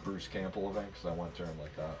year, it was the Bruce Campbell event because I went during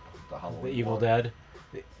the Halloween. The Evil one. Dead.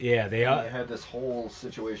 Yeah, they had this whole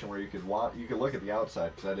situation where you could look at the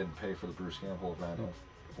outside because I didn't pay for the Bruce Campbell event,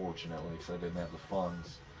 unfortunately, because I didn't have the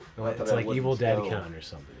funds. It's like Evil Dead Con or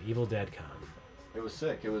something. Evil Dead Con. It was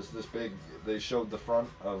sick. It was this big. They showed the front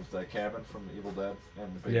of the cabin from Evil Dead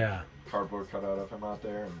and the big cardboard cutout of him out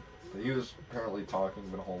there, and he was apparently talking,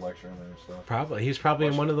 giving a whole lecture in there and stuff. Probably he's probably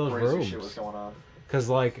in one of those rooms. Shit was going on.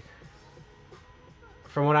 Cause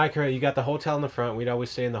from what I can, you got the hotel in the front. We'd always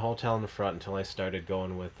stay in the hotel in the front until I started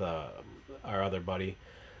going with our other buddy,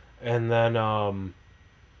 and then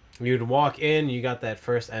you'd walk in, you got that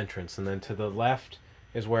first entrance, and then to the left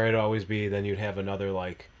is where it'd always be. Then you'd have another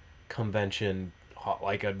like convention,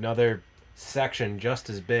 like another section just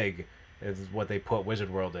as big as what they put Wizard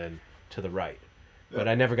World in to the right. But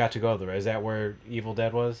Yeah. I never got to go there. Is that where Evil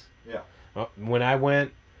Dead was? Yeah. When I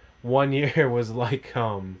went, one year was like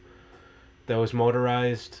those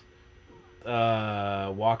motorized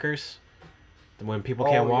walkers. When people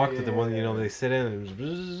can't Oh, walk, yeah, the yeah, one yeah, they yeah. sit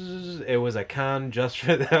in, it was a con just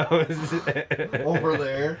for those. Over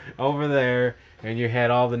there. Over there, and you had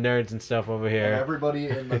all the nerds and stuff over And here. everybody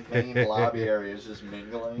in the main lobby area is just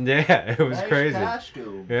mingling. Yeah, it was Nice crazy.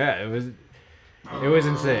 costume. Yeah, it was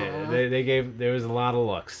insane. They gave there was a lot of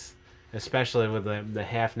looks, especially with the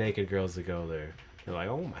half naked girls that go there. They're like,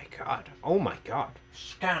 oh my god, oh my god.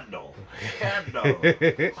 Scandal. Scandal.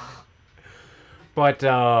 But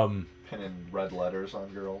Pinning red letters on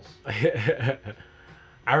girls.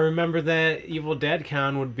 I remember that Evil Dead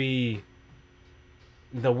Con would be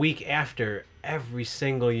the week after every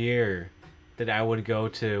single year that I would go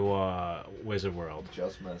to Wizard World.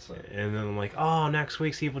 Just missing. And then I'm like, oh, next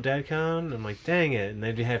week's Evil Dead Con? I'm like, dang it. And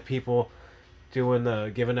they'd have people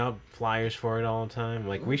giving out flyers for it all the time.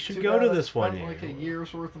 Like, we should Too go bad to I this one spent year. like a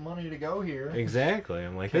year's worth of money to go here. Exactly.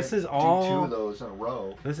 I'm like, Can't this is do all... two of those in a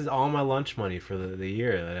row. This is all my lunch money for the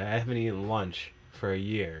year. That I haven't eaten lunch for a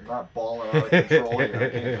year. I'm not balling out of control here. I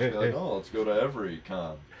can't just be like, oh, let's go to every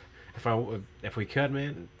con. If we could,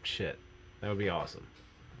 man, shit, that would be awesome.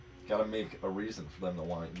 Gotta make a reason for them to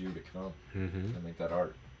want you to come Mm-hmm. and make that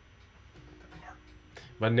art.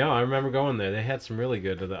 But no, I remember going there. They had some really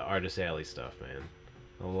good the Artist Alley stuff, man.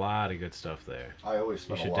 A lot of good stuff there. I always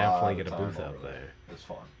You spend should a lot definitely of get a time booth over out there. It's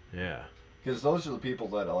fun. Yeah. Because those are the people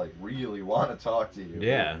that like really want to talk to you.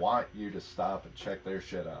 Yeah. They want you to stop and check their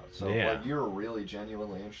shit out. So Yeah. if like, you're really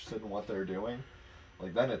genuinely interested in what they're doing,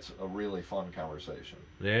 like then it's a really fun conversation.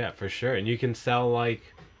 Yeah, for sure. And you can sell like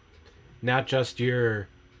not just your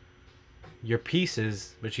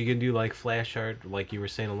pieces, but you can do like flash art, like you were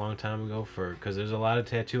saying a long time ago, because there's a lot of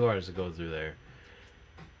tattoo artists that go through there.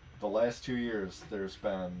 The last 2 years, there's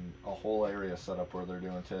been a whole area set up where they're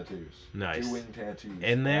doing tattoos. Nice. Doing tattoos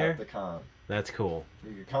In there? at the con. That's cool.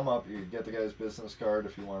 You could come up, you could get the guy's business card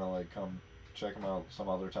if you want to like come check him out some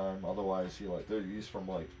other time. Otherwise, he's from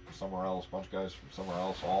like somewhere else, bunch of guys from somewhere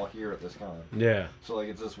else, all here at this con. Yeah. So like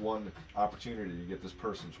it's this one opportunity to get this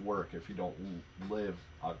person's work if you don't live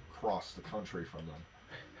across the country from them.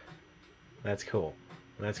 That's cool.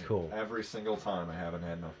 That's cool. Every single time I haven't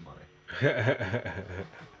had enough money.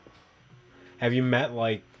 Have you met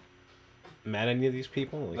any of these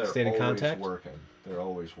people? Like They're stayed in always contact? working. They're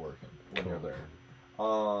always working when Cool. you're there.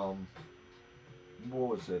 What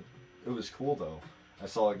was it? It was cool though. I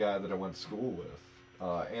saw a guy that I went to school with,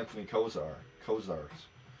 Anthony Kozar. Kozar's.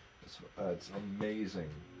 It's amazing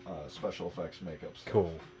special effects makeup stuff.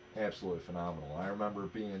 Cool. Absolutely phenomenal. I remember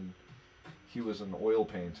he was an oil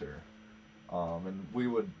painter, and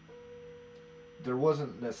there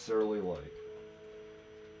wasn't necessarily like,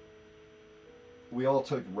 we all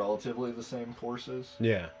took relatively the same courses,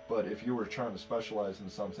 Yeah. but if you were trying to specialize in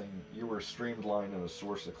something, you were streamlined in a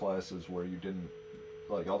source of classes where you didn't,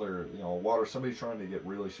 like somebody trying to get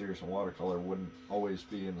really serious in watercolor wouldn't always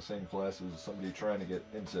be in the same classes as somebody trying to get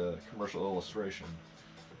into commercial illustration.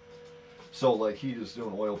 So like he was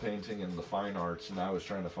doing oil painting and the fine arts, and I was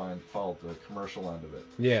trying to follow the commercial end of it.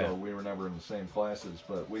 Yeah. So we were never in the same classes,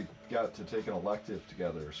 but we got to take an elective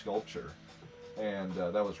together, sculpture, and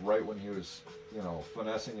that was right when he was,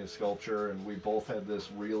 finessing his sculpture, and we both had this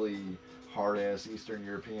really hard-ass Eastern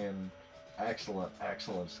European,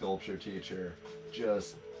 excellent sculpture teacher,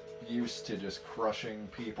 just used to just crushing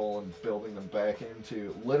people and building them back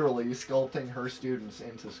into, literally sculpting her students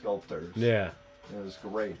into sculptors. Yeah. It was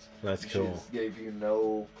great. That's She cool. just gave you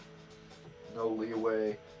no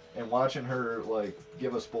leeway, and watching her like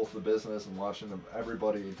give us both the business and watching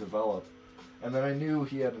everybody develop, and then I knew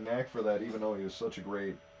he had a knack for that, even though he was such a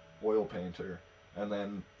great oil painter. And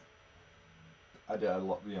then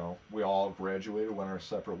we all graduated, went our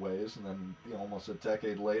separate ways, and then almost a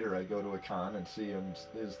decade later, I go to a con and see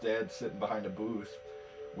his dad sitting behind a booth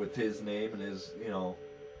with his name and his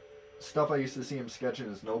stuff I used to see him sketch in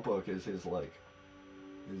his notebook is his logo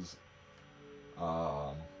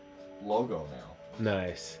now.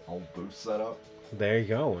 Nice. Whole booth set up. There you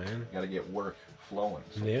go, man. Got to get work flowing.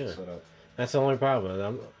 So Yeah. Set up. That's the only problem.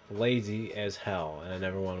 I'm lazy as hell, and I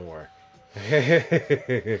never want to work.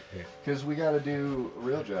 Because we got to do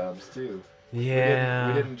real jobs too. Yeah.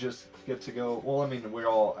 We didn't just get to go. Well, I mean,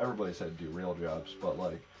 everybody's had to do real jobs, but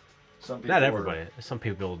like some people. Not everybody. Some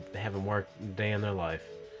people haven't worked a day in their life.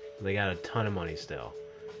 They got a ton of money still.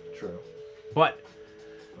 True. But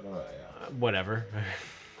But yeah. Whatever.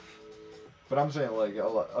 But I'm saying like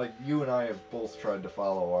you and I have both tried to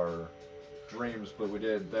follow our dreams, but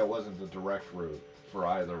that wasn't the direct route for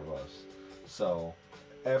either of us. So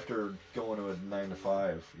after going to a 9 to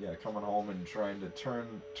 5, yeah, coming home and trying to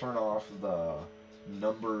turn off the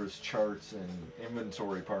numbers, charts, and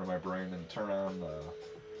inventory part of my brain and turn on the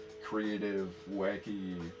creative,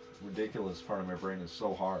 wacky, ridiculous part of my brain is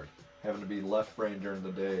so hard. Having to be left brain during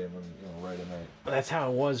the day and then right at night. That's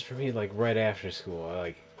how it was for me. Like right after school,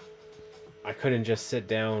 I couldn't just sit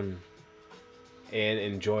down and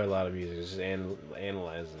enjoy a lot of music. Just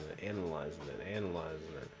analyzing it.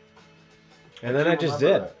 And then I just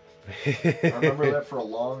did. I remember that for a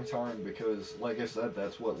long time because, like I said,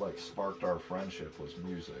 that's what like sparked our friendship was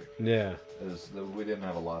music. Yeah. Is that we didn't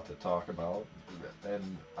have a lot to talk about,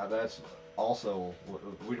 and that's also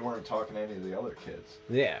we weren't talking to any of the other kids.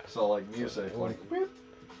 Yeah. So like music,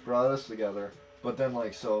 brought us together. But then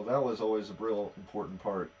so that was always a real important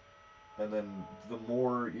part. And then the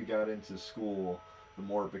more you got into school, the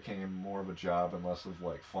more it became more of a job and less of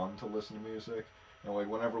like fun to listen to music. And like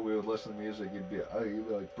whenever we would listen to music, you'd be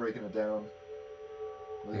like breaking it down.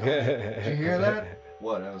 Like, did you hear that?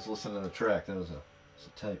 What? I was listening to the track. That was a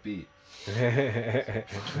tight beat. And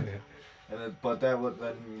then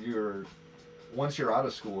once you're out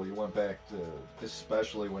of school, you went back to,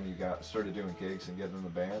 especially when you started doing gigs and getting in the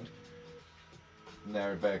band. Now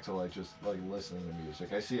you're back to just listening to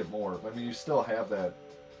music. I see it more. I mean, you still have that.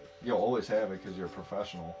 You'll always have it because you're a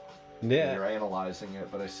professional. Yeah. You're analyzing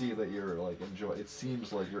it, but I see that you're it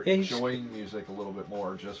seems like you're Yeah, enjoying music a little bit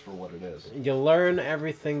more just for what it is. You learn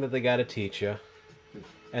everything that they got to teach you,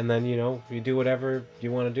 and then you do whatever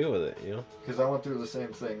you want to do with it. Because I went through the same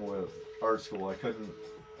thing with art school. I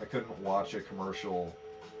couldn't watch a commercial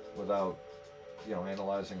without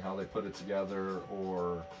analyzing how they put it together,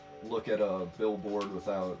 or look at a billboard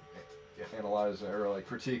without analyzing or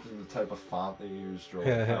critiquing the type of font they used or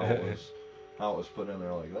how it was put in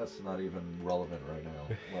there. That's not even relevant right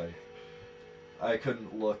now. I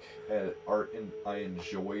couldn't look at art I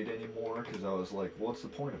enjoyed anymore because I was like, what's the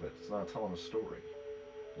point of it? It's not telling a story.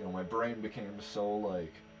 My brain became so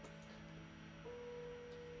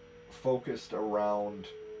focused around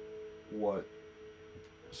what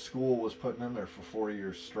school was putting in there for 4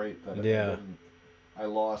 years straight that I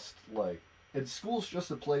lost school's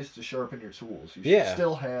just a place to sharpen your tools. You should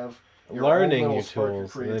still have your learning own your spark of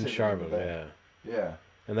tools and then creativity sharpen in the them. back. Yeah.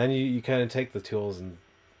 And then you kind of take the tools and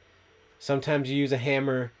sometimes you use a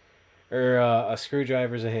hammer or a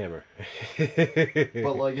screwdriver as a hammer.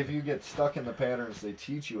 But if you get stuck in the patterns they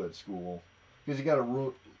teach you at school, because you got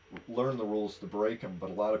to learn the rules to break them, but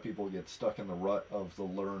a lot of people get stuck in the rut of the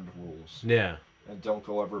learned rules. Yeah. And don't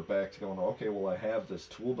go ever back to going, okay, well, I have this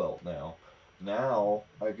tool belt now. Now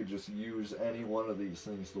I could just use any one of these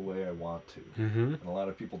things the way I want to. Mm-hmm. And a lot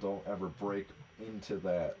of people don't ever break into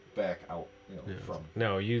that back out from.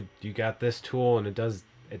 No, you got this tool and it does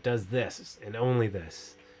this and only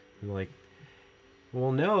this. And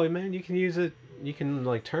well, no, man, you can use it. You can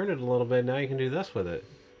turn it a little bit. Now you can do this with it.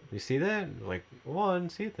 You see that? Well, I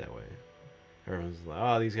didn't see it that way. Everyone's like,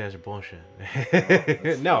 oh, these guys are bullshit.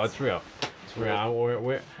 No, it's real. It's real.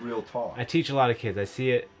 We're real talk. I teach a lot of kids. I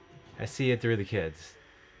see it through the kids.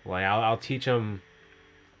 I'll teach them.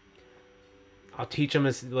 I'll teach them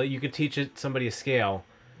as you could teach somebody a scale,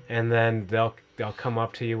 and then they'll come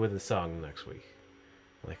up to you with a song next week.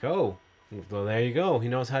 Oh, well, there you go. He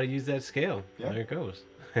knows how to use that scale. Yeah. There it goes.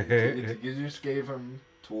 You just gave him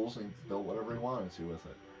tools and he built whatever he wanted to with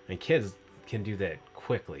it. And kids can do that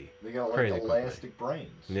quickly. They got elastic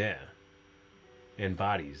brains. Yeah. And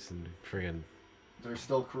bodies and friggin'. They're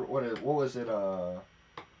still what was it?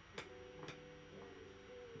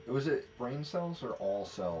 Was it brain cells or all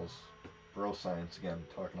cells? Bro science again,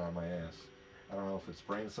 talking out of my ass. I don't know if it's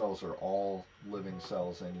brain cells or all living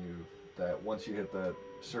cells in you that once you hit that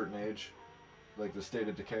certain age, the state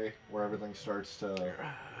of decay where everything starts to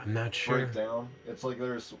I'm not sure. break down. It's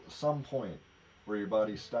there's some point where your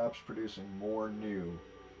body stops producing more new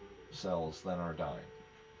cells than are dying.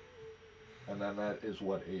 And then that is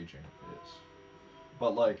what aging is.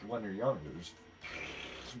 But when you're young, there's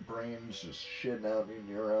brains just shitting out new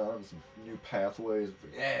neurons and new pathways.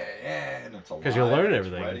 And it's alive. Because you're learning it's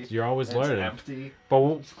everything. ready, You're always learning. It's empty.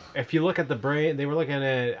 But if you look at the brain, they were looking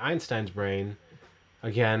at Einstein's brain.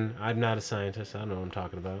 Again, I'm not a scientist. I don't know what I'm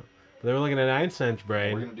talking about. But they were looking at Einstein's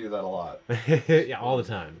brain. We're gonna do that a lot. Yeah, all the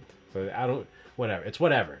time. So I don't. Whatever. It's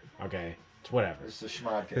whatever. Okay. It's whatever. It's the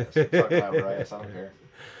Schmodcast. We're talking about rights. I don't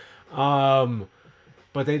care.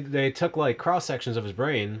 But they took cross sections of his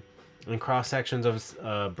brain, and cross sections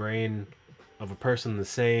of brain of a person the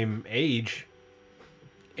same age,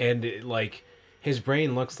 and like his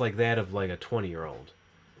brain looks like that of like a 20-year-old,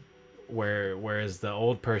 whereas the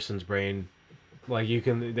old person's brain, like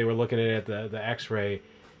they were looking at the X-ray,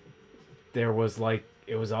 there was like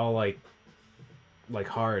it was all like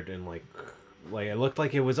hard and like it looked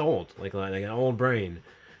like it was old, like an old brain.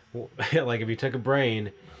 Like if you took a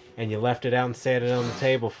brain and you left it out and sat it on the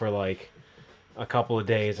table for like a couple of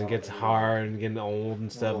days and gets hard and getting old and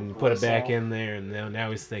A stuff, little and you put it back gristle. in there, and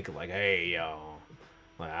now he's thinking like, hey yo,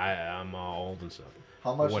 like I'm all old and stuff,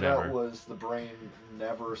 How or much of that whatever. was the brain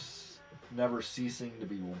never ceasing to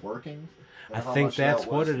be working, and I how think much of that that's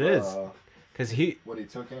what was it is, the because he what he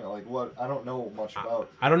took in? Like what? I don't know much I,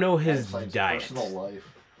 about I don't know his Einstein's diet. personal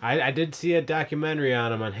life. I did see a documentary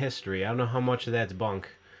on him on history. I don't know how much of that's bunk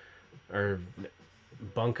or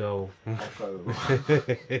bunko. Bunko.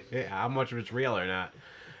 How much of it's real or not.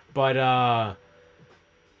 But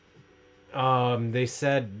they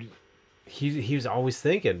said he was always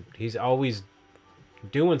thinking. He's always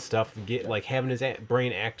doing stuff, Yeah. like having his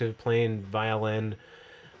brain active, playing violin,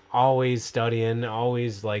 always studying,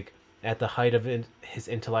 always like at the height of his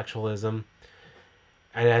intellectualism.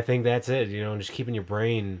 And I think that's it, just keeping your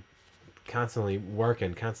brain constantly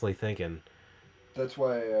working, constantly thinking. That's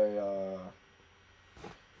why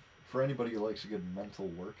for anybody who likes a good mental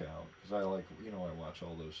workout, because I like, I watch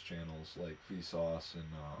all those channels like Vsauce and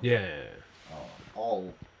Yeah.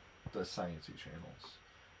 all the sciencey channels,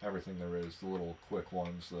 everything there is, the little quick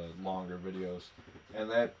ones, the longer videos, and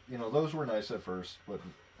that those were nice at first, but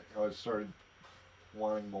I started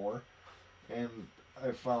wanting more, and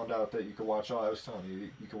I found out that you could watch all. I was telling you,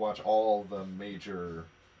 you could watch all the major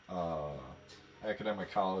uh,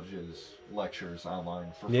 academic colleges lectures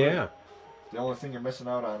online for free. Yeah. The only thing you're missing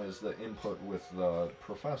out on is the input with the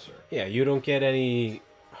professor. Yeah, you don't get any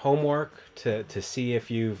homework to see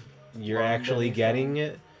if you're Learned actually getting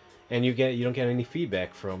anything. it, and you don't get any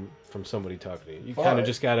feedback from somebody talking to you. You kind of But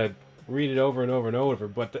just gotta read it over and over and over.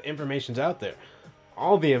 But the information's out there.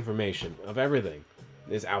 All the information of everything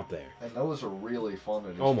is out there. and those are really fun to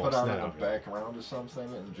just put Almost on not in the out there. background of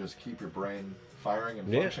something and just keep your brain firing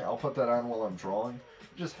and Yeah. functioning. I'll put that on while I'm drawing.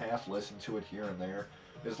 Just half listen to it here and there.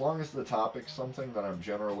 As long as the topic's something that I'm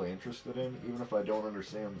generally interested in, even if I don't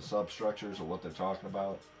understand the substructures or what they're talking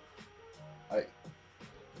about, I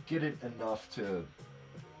get it enough to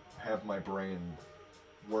have my brain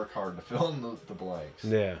work hard to fill in the blanks.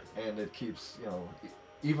 Yeah. And it keeps,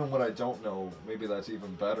 even what I don't know, maybe that's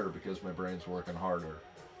even better because my brain's working harder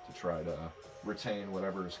to try to retain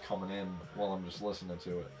whatever's coming in while I'm just listening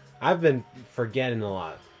to it. I've been forgetting a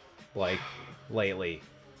lot, like lately,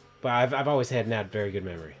 but I've always had not very good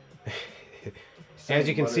memory. As you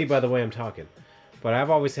Same, can but see it's by the way I'm talking, but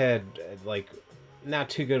I've always had like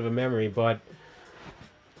not too good of a memory. But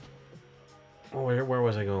where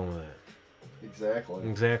was I going with that? exactly.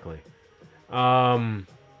 Exactly. Um.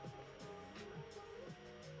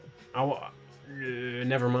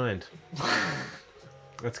 Never mind.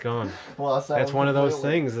 It's gone. Lost that That's one of those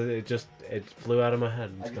completely. things. It flew out of my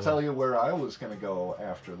head. I It's can gone. tell you where I was going to go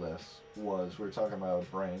after this was we were talking about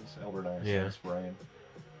brains, Albert Einstein's brain.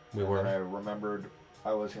 We And then I were. remembered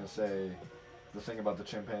I was going to say the thing about the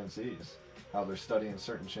chimpanzees. How they're studying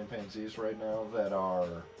certain chimpanzees right now that are,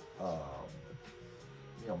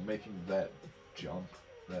 um, making that jump,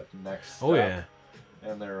 that next step. Oh yeah.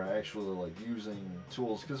 And they're actually like using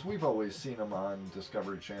tools because we've always seen them on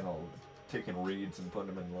Discovery Channel taking reeds and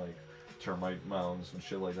putting them in like termite mounds and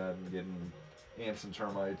shit like that and getting ants and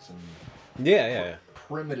termites and Yeah.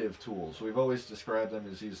 primitive tools. We've always described them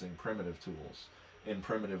as using primitive tools in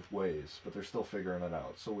primitive ways, but they're still figuring it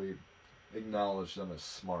out. So we acknowledge them as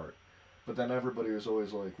smart. But then everybody was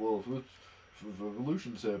always like, well, if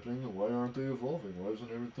evolution's happening, why aren't they evolving? Why isn't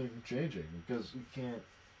everything changing? Because you can't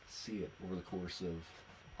see it over the course of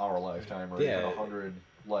our lifetime or even Yeah. 100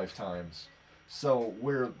 lifetimes. So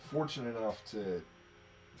we're fortunate enough to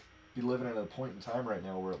be living at a point in time right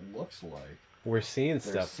now where it looks like We're seeing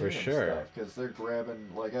they're stuff for seeing sure. stuff because they're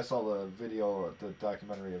grabbing. Like I saw the video, the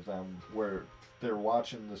documentary of them where they're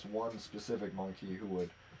watching this one specific monkey who would.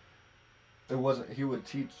 It wasn't. He would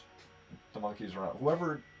teach the monkeys around.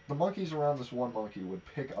 Whoever the monkeys around this one monkey would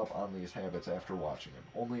pick up on these habits after watching him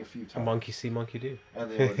only a few A times. monkey see, monkey do. And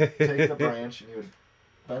they would take the branch and he would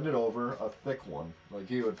bend it over, a thick one. Like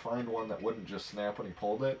he would find one that wouldn't just snap when he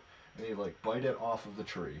pulled it, and he'd like bite it off of the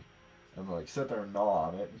tree, and like sit there and gnaw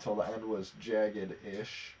on it until the end was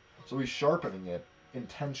jagged-ish. So he's sharpening it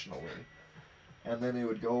intentionally. And then he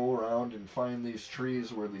would go around and find these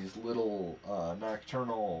trees where these little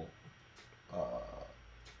nocturnal,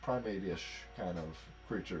 primate-ish kind of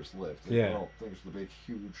creatures lived. The, Yeah. things with the big,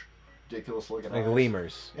 huge, ridiculous looking Like eyes.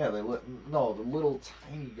 lemurs. Yeah, they live. No, the little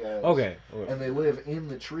tiny guys. Okay. And they live in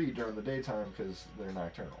the tree during the daytime because they're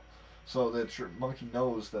nocturnal. So the monkey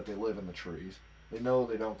knows that they live in the trees. They know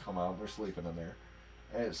they don't come out. They're sleeping in there.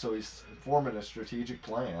 And so he's forming a strategic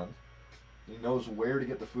plan. He knows where to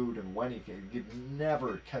get the food and when he can. He can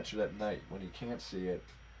never catch it at night when he can't see it.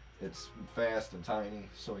 It's fast and tiny,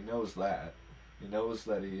 so he knows that. He knows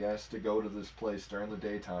that he has to go to this place during the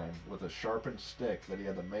daytime with a sharpened stick that he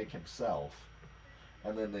had to make himself.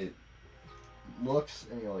 And then they looks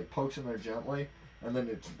and he like pokes in there gently, and then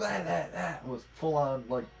it's with full on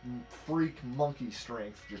like freak monkey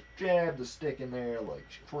strength. Just jab the stick in there like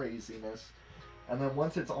craziness. And then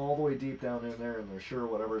once it's all the way deep down in there and they're sure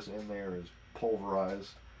whatever's in there is pulverized,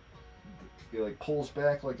 he like pulls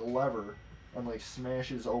back like a lever and like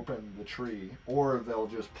smashes open the tree, or they'll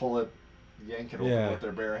just pull it, yank it open with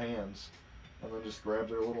their bare hands, and then just grab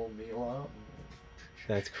their little meal out.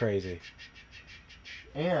 That's crazy.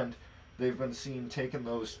 And they've been seen taking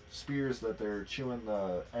those spears that they're chewing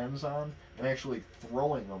the ends on and actually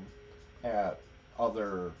throwing them at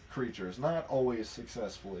other creatures. Not always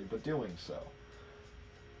successfully, but doing so.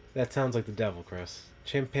 That sounds like the devil, Chris.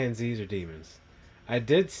 Chimpanzees are demons. I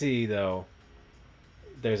did see, though,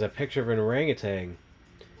 there's a picture of an orangutan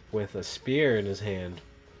with a spear in his hand,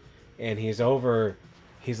 and he's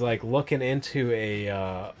like looking into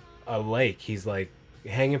a lake. He's like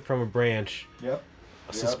hanging from a branch,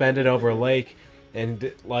 suspended over a lake,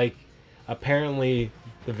 and like apparently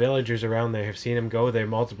the villagers around there have seen him go there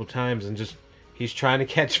multiple times, and just he's trying to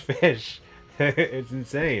catch fish. It's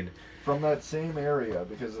insane. From that same area,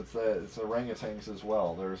 because it's orangutans as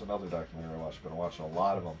well. There's another documentary I watched. I've been watching a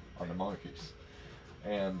lot of them on the monkeys.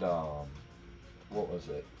 And what was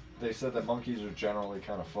it? They said that monkeys are generally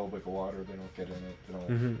kind of phobic of water. They don't get in it. They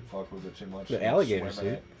don't fuck with it too much. The alligators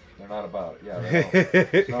do. They're not about it. Yeah,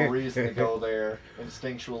 there's no reason to go there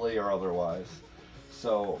instinctually or otherwise.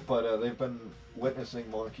 So, but they've been witnessing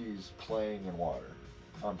monkeys playing in water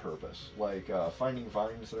on purpose, like finding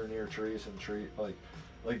vines that are near trees and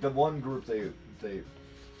like the one group they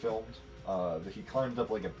filmed. He climbed up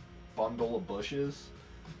like a bundle of bushes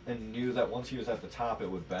and knew that once he was at the top it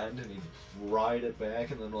would bend, and he'd ride it back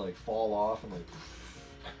and then like fall off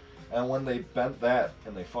and when they bent that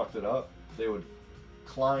and they fucked it up, they would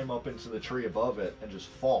climb up into the tree above it and just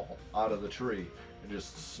fall out of the tree and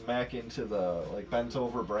just smack into the like bent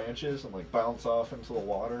over branches and like bounce off into the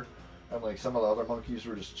water. And like some of the other monkeys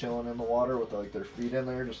were just chilling in the water with like their feet in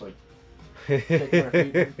there, just like kicking their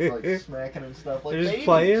feet and like smacking and stuff. Like they're just babies.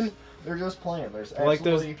 playing. They're just playing. There's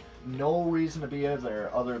absolutely no reason to be in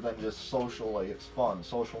there other than just social. Like it's fun,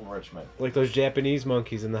 social enrichment. Like those Japanese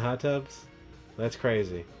monkeys in the hot tubs. That's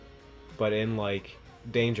crazy. But in like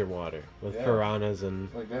danger water with piranhas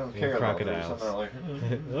and, like, they don't care crocodiles. They're like,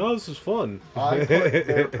 oh, this is fun.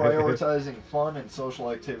 they're prioritizing fun and social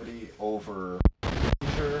activity over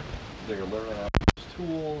danger. They're learning how to use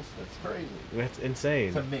tools. That's crazy. That's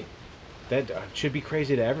insane. To me. That should be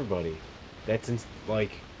crazy to everybody. That's like,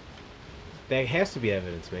 that has to be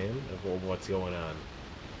evidence, man, of what's going on.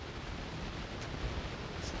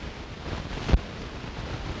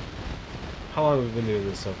 How long have we been doing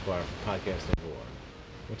this so far for podcast number 1?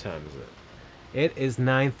 What time is it? It is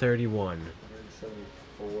 9:31.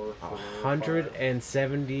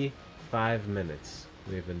 175 minutes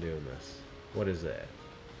we've been doing this. What is that?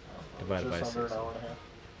 Divided by 6. Just under an hour and a half.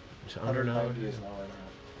 Just under an hour? 190 is an hour and a half.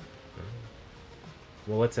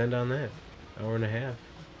 Well, let's end on that. Hour and a half.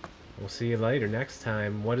 We'll see you later. Next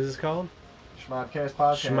time. What is this called? Schmodcast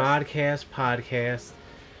Podcast. Schmodcast Podcast.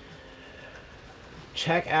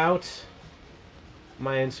 Check out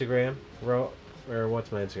my Instagram. Or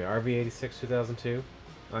what's my Instagram? RV862002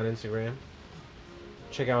 on Instagram.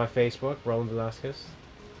 Check out my Facebook, Roland Velasquez.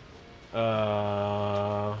 Check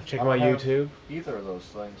out my YouTube. Either of those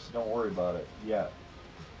things. Don't worry about it yet.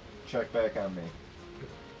 Check back on me.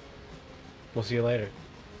 We'll see you later.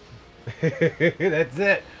 That's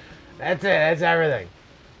it. That's everything.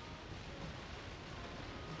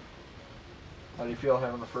 How do you feel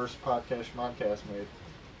having the first podcast Schmodcast made?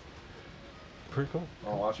 Pretty cool.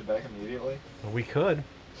 Want to watch it back immediately? Well, we could.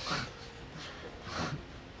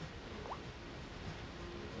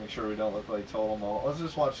 Make sure we don't look like total momos. Let's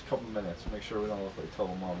just watch a couple minutes. Make sure we don't look like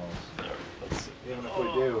total momos. Let's see. Even if we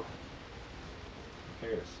do, who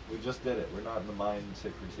cares? We just did it. We're not in the mind to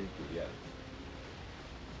critique it yet.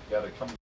 Gotta come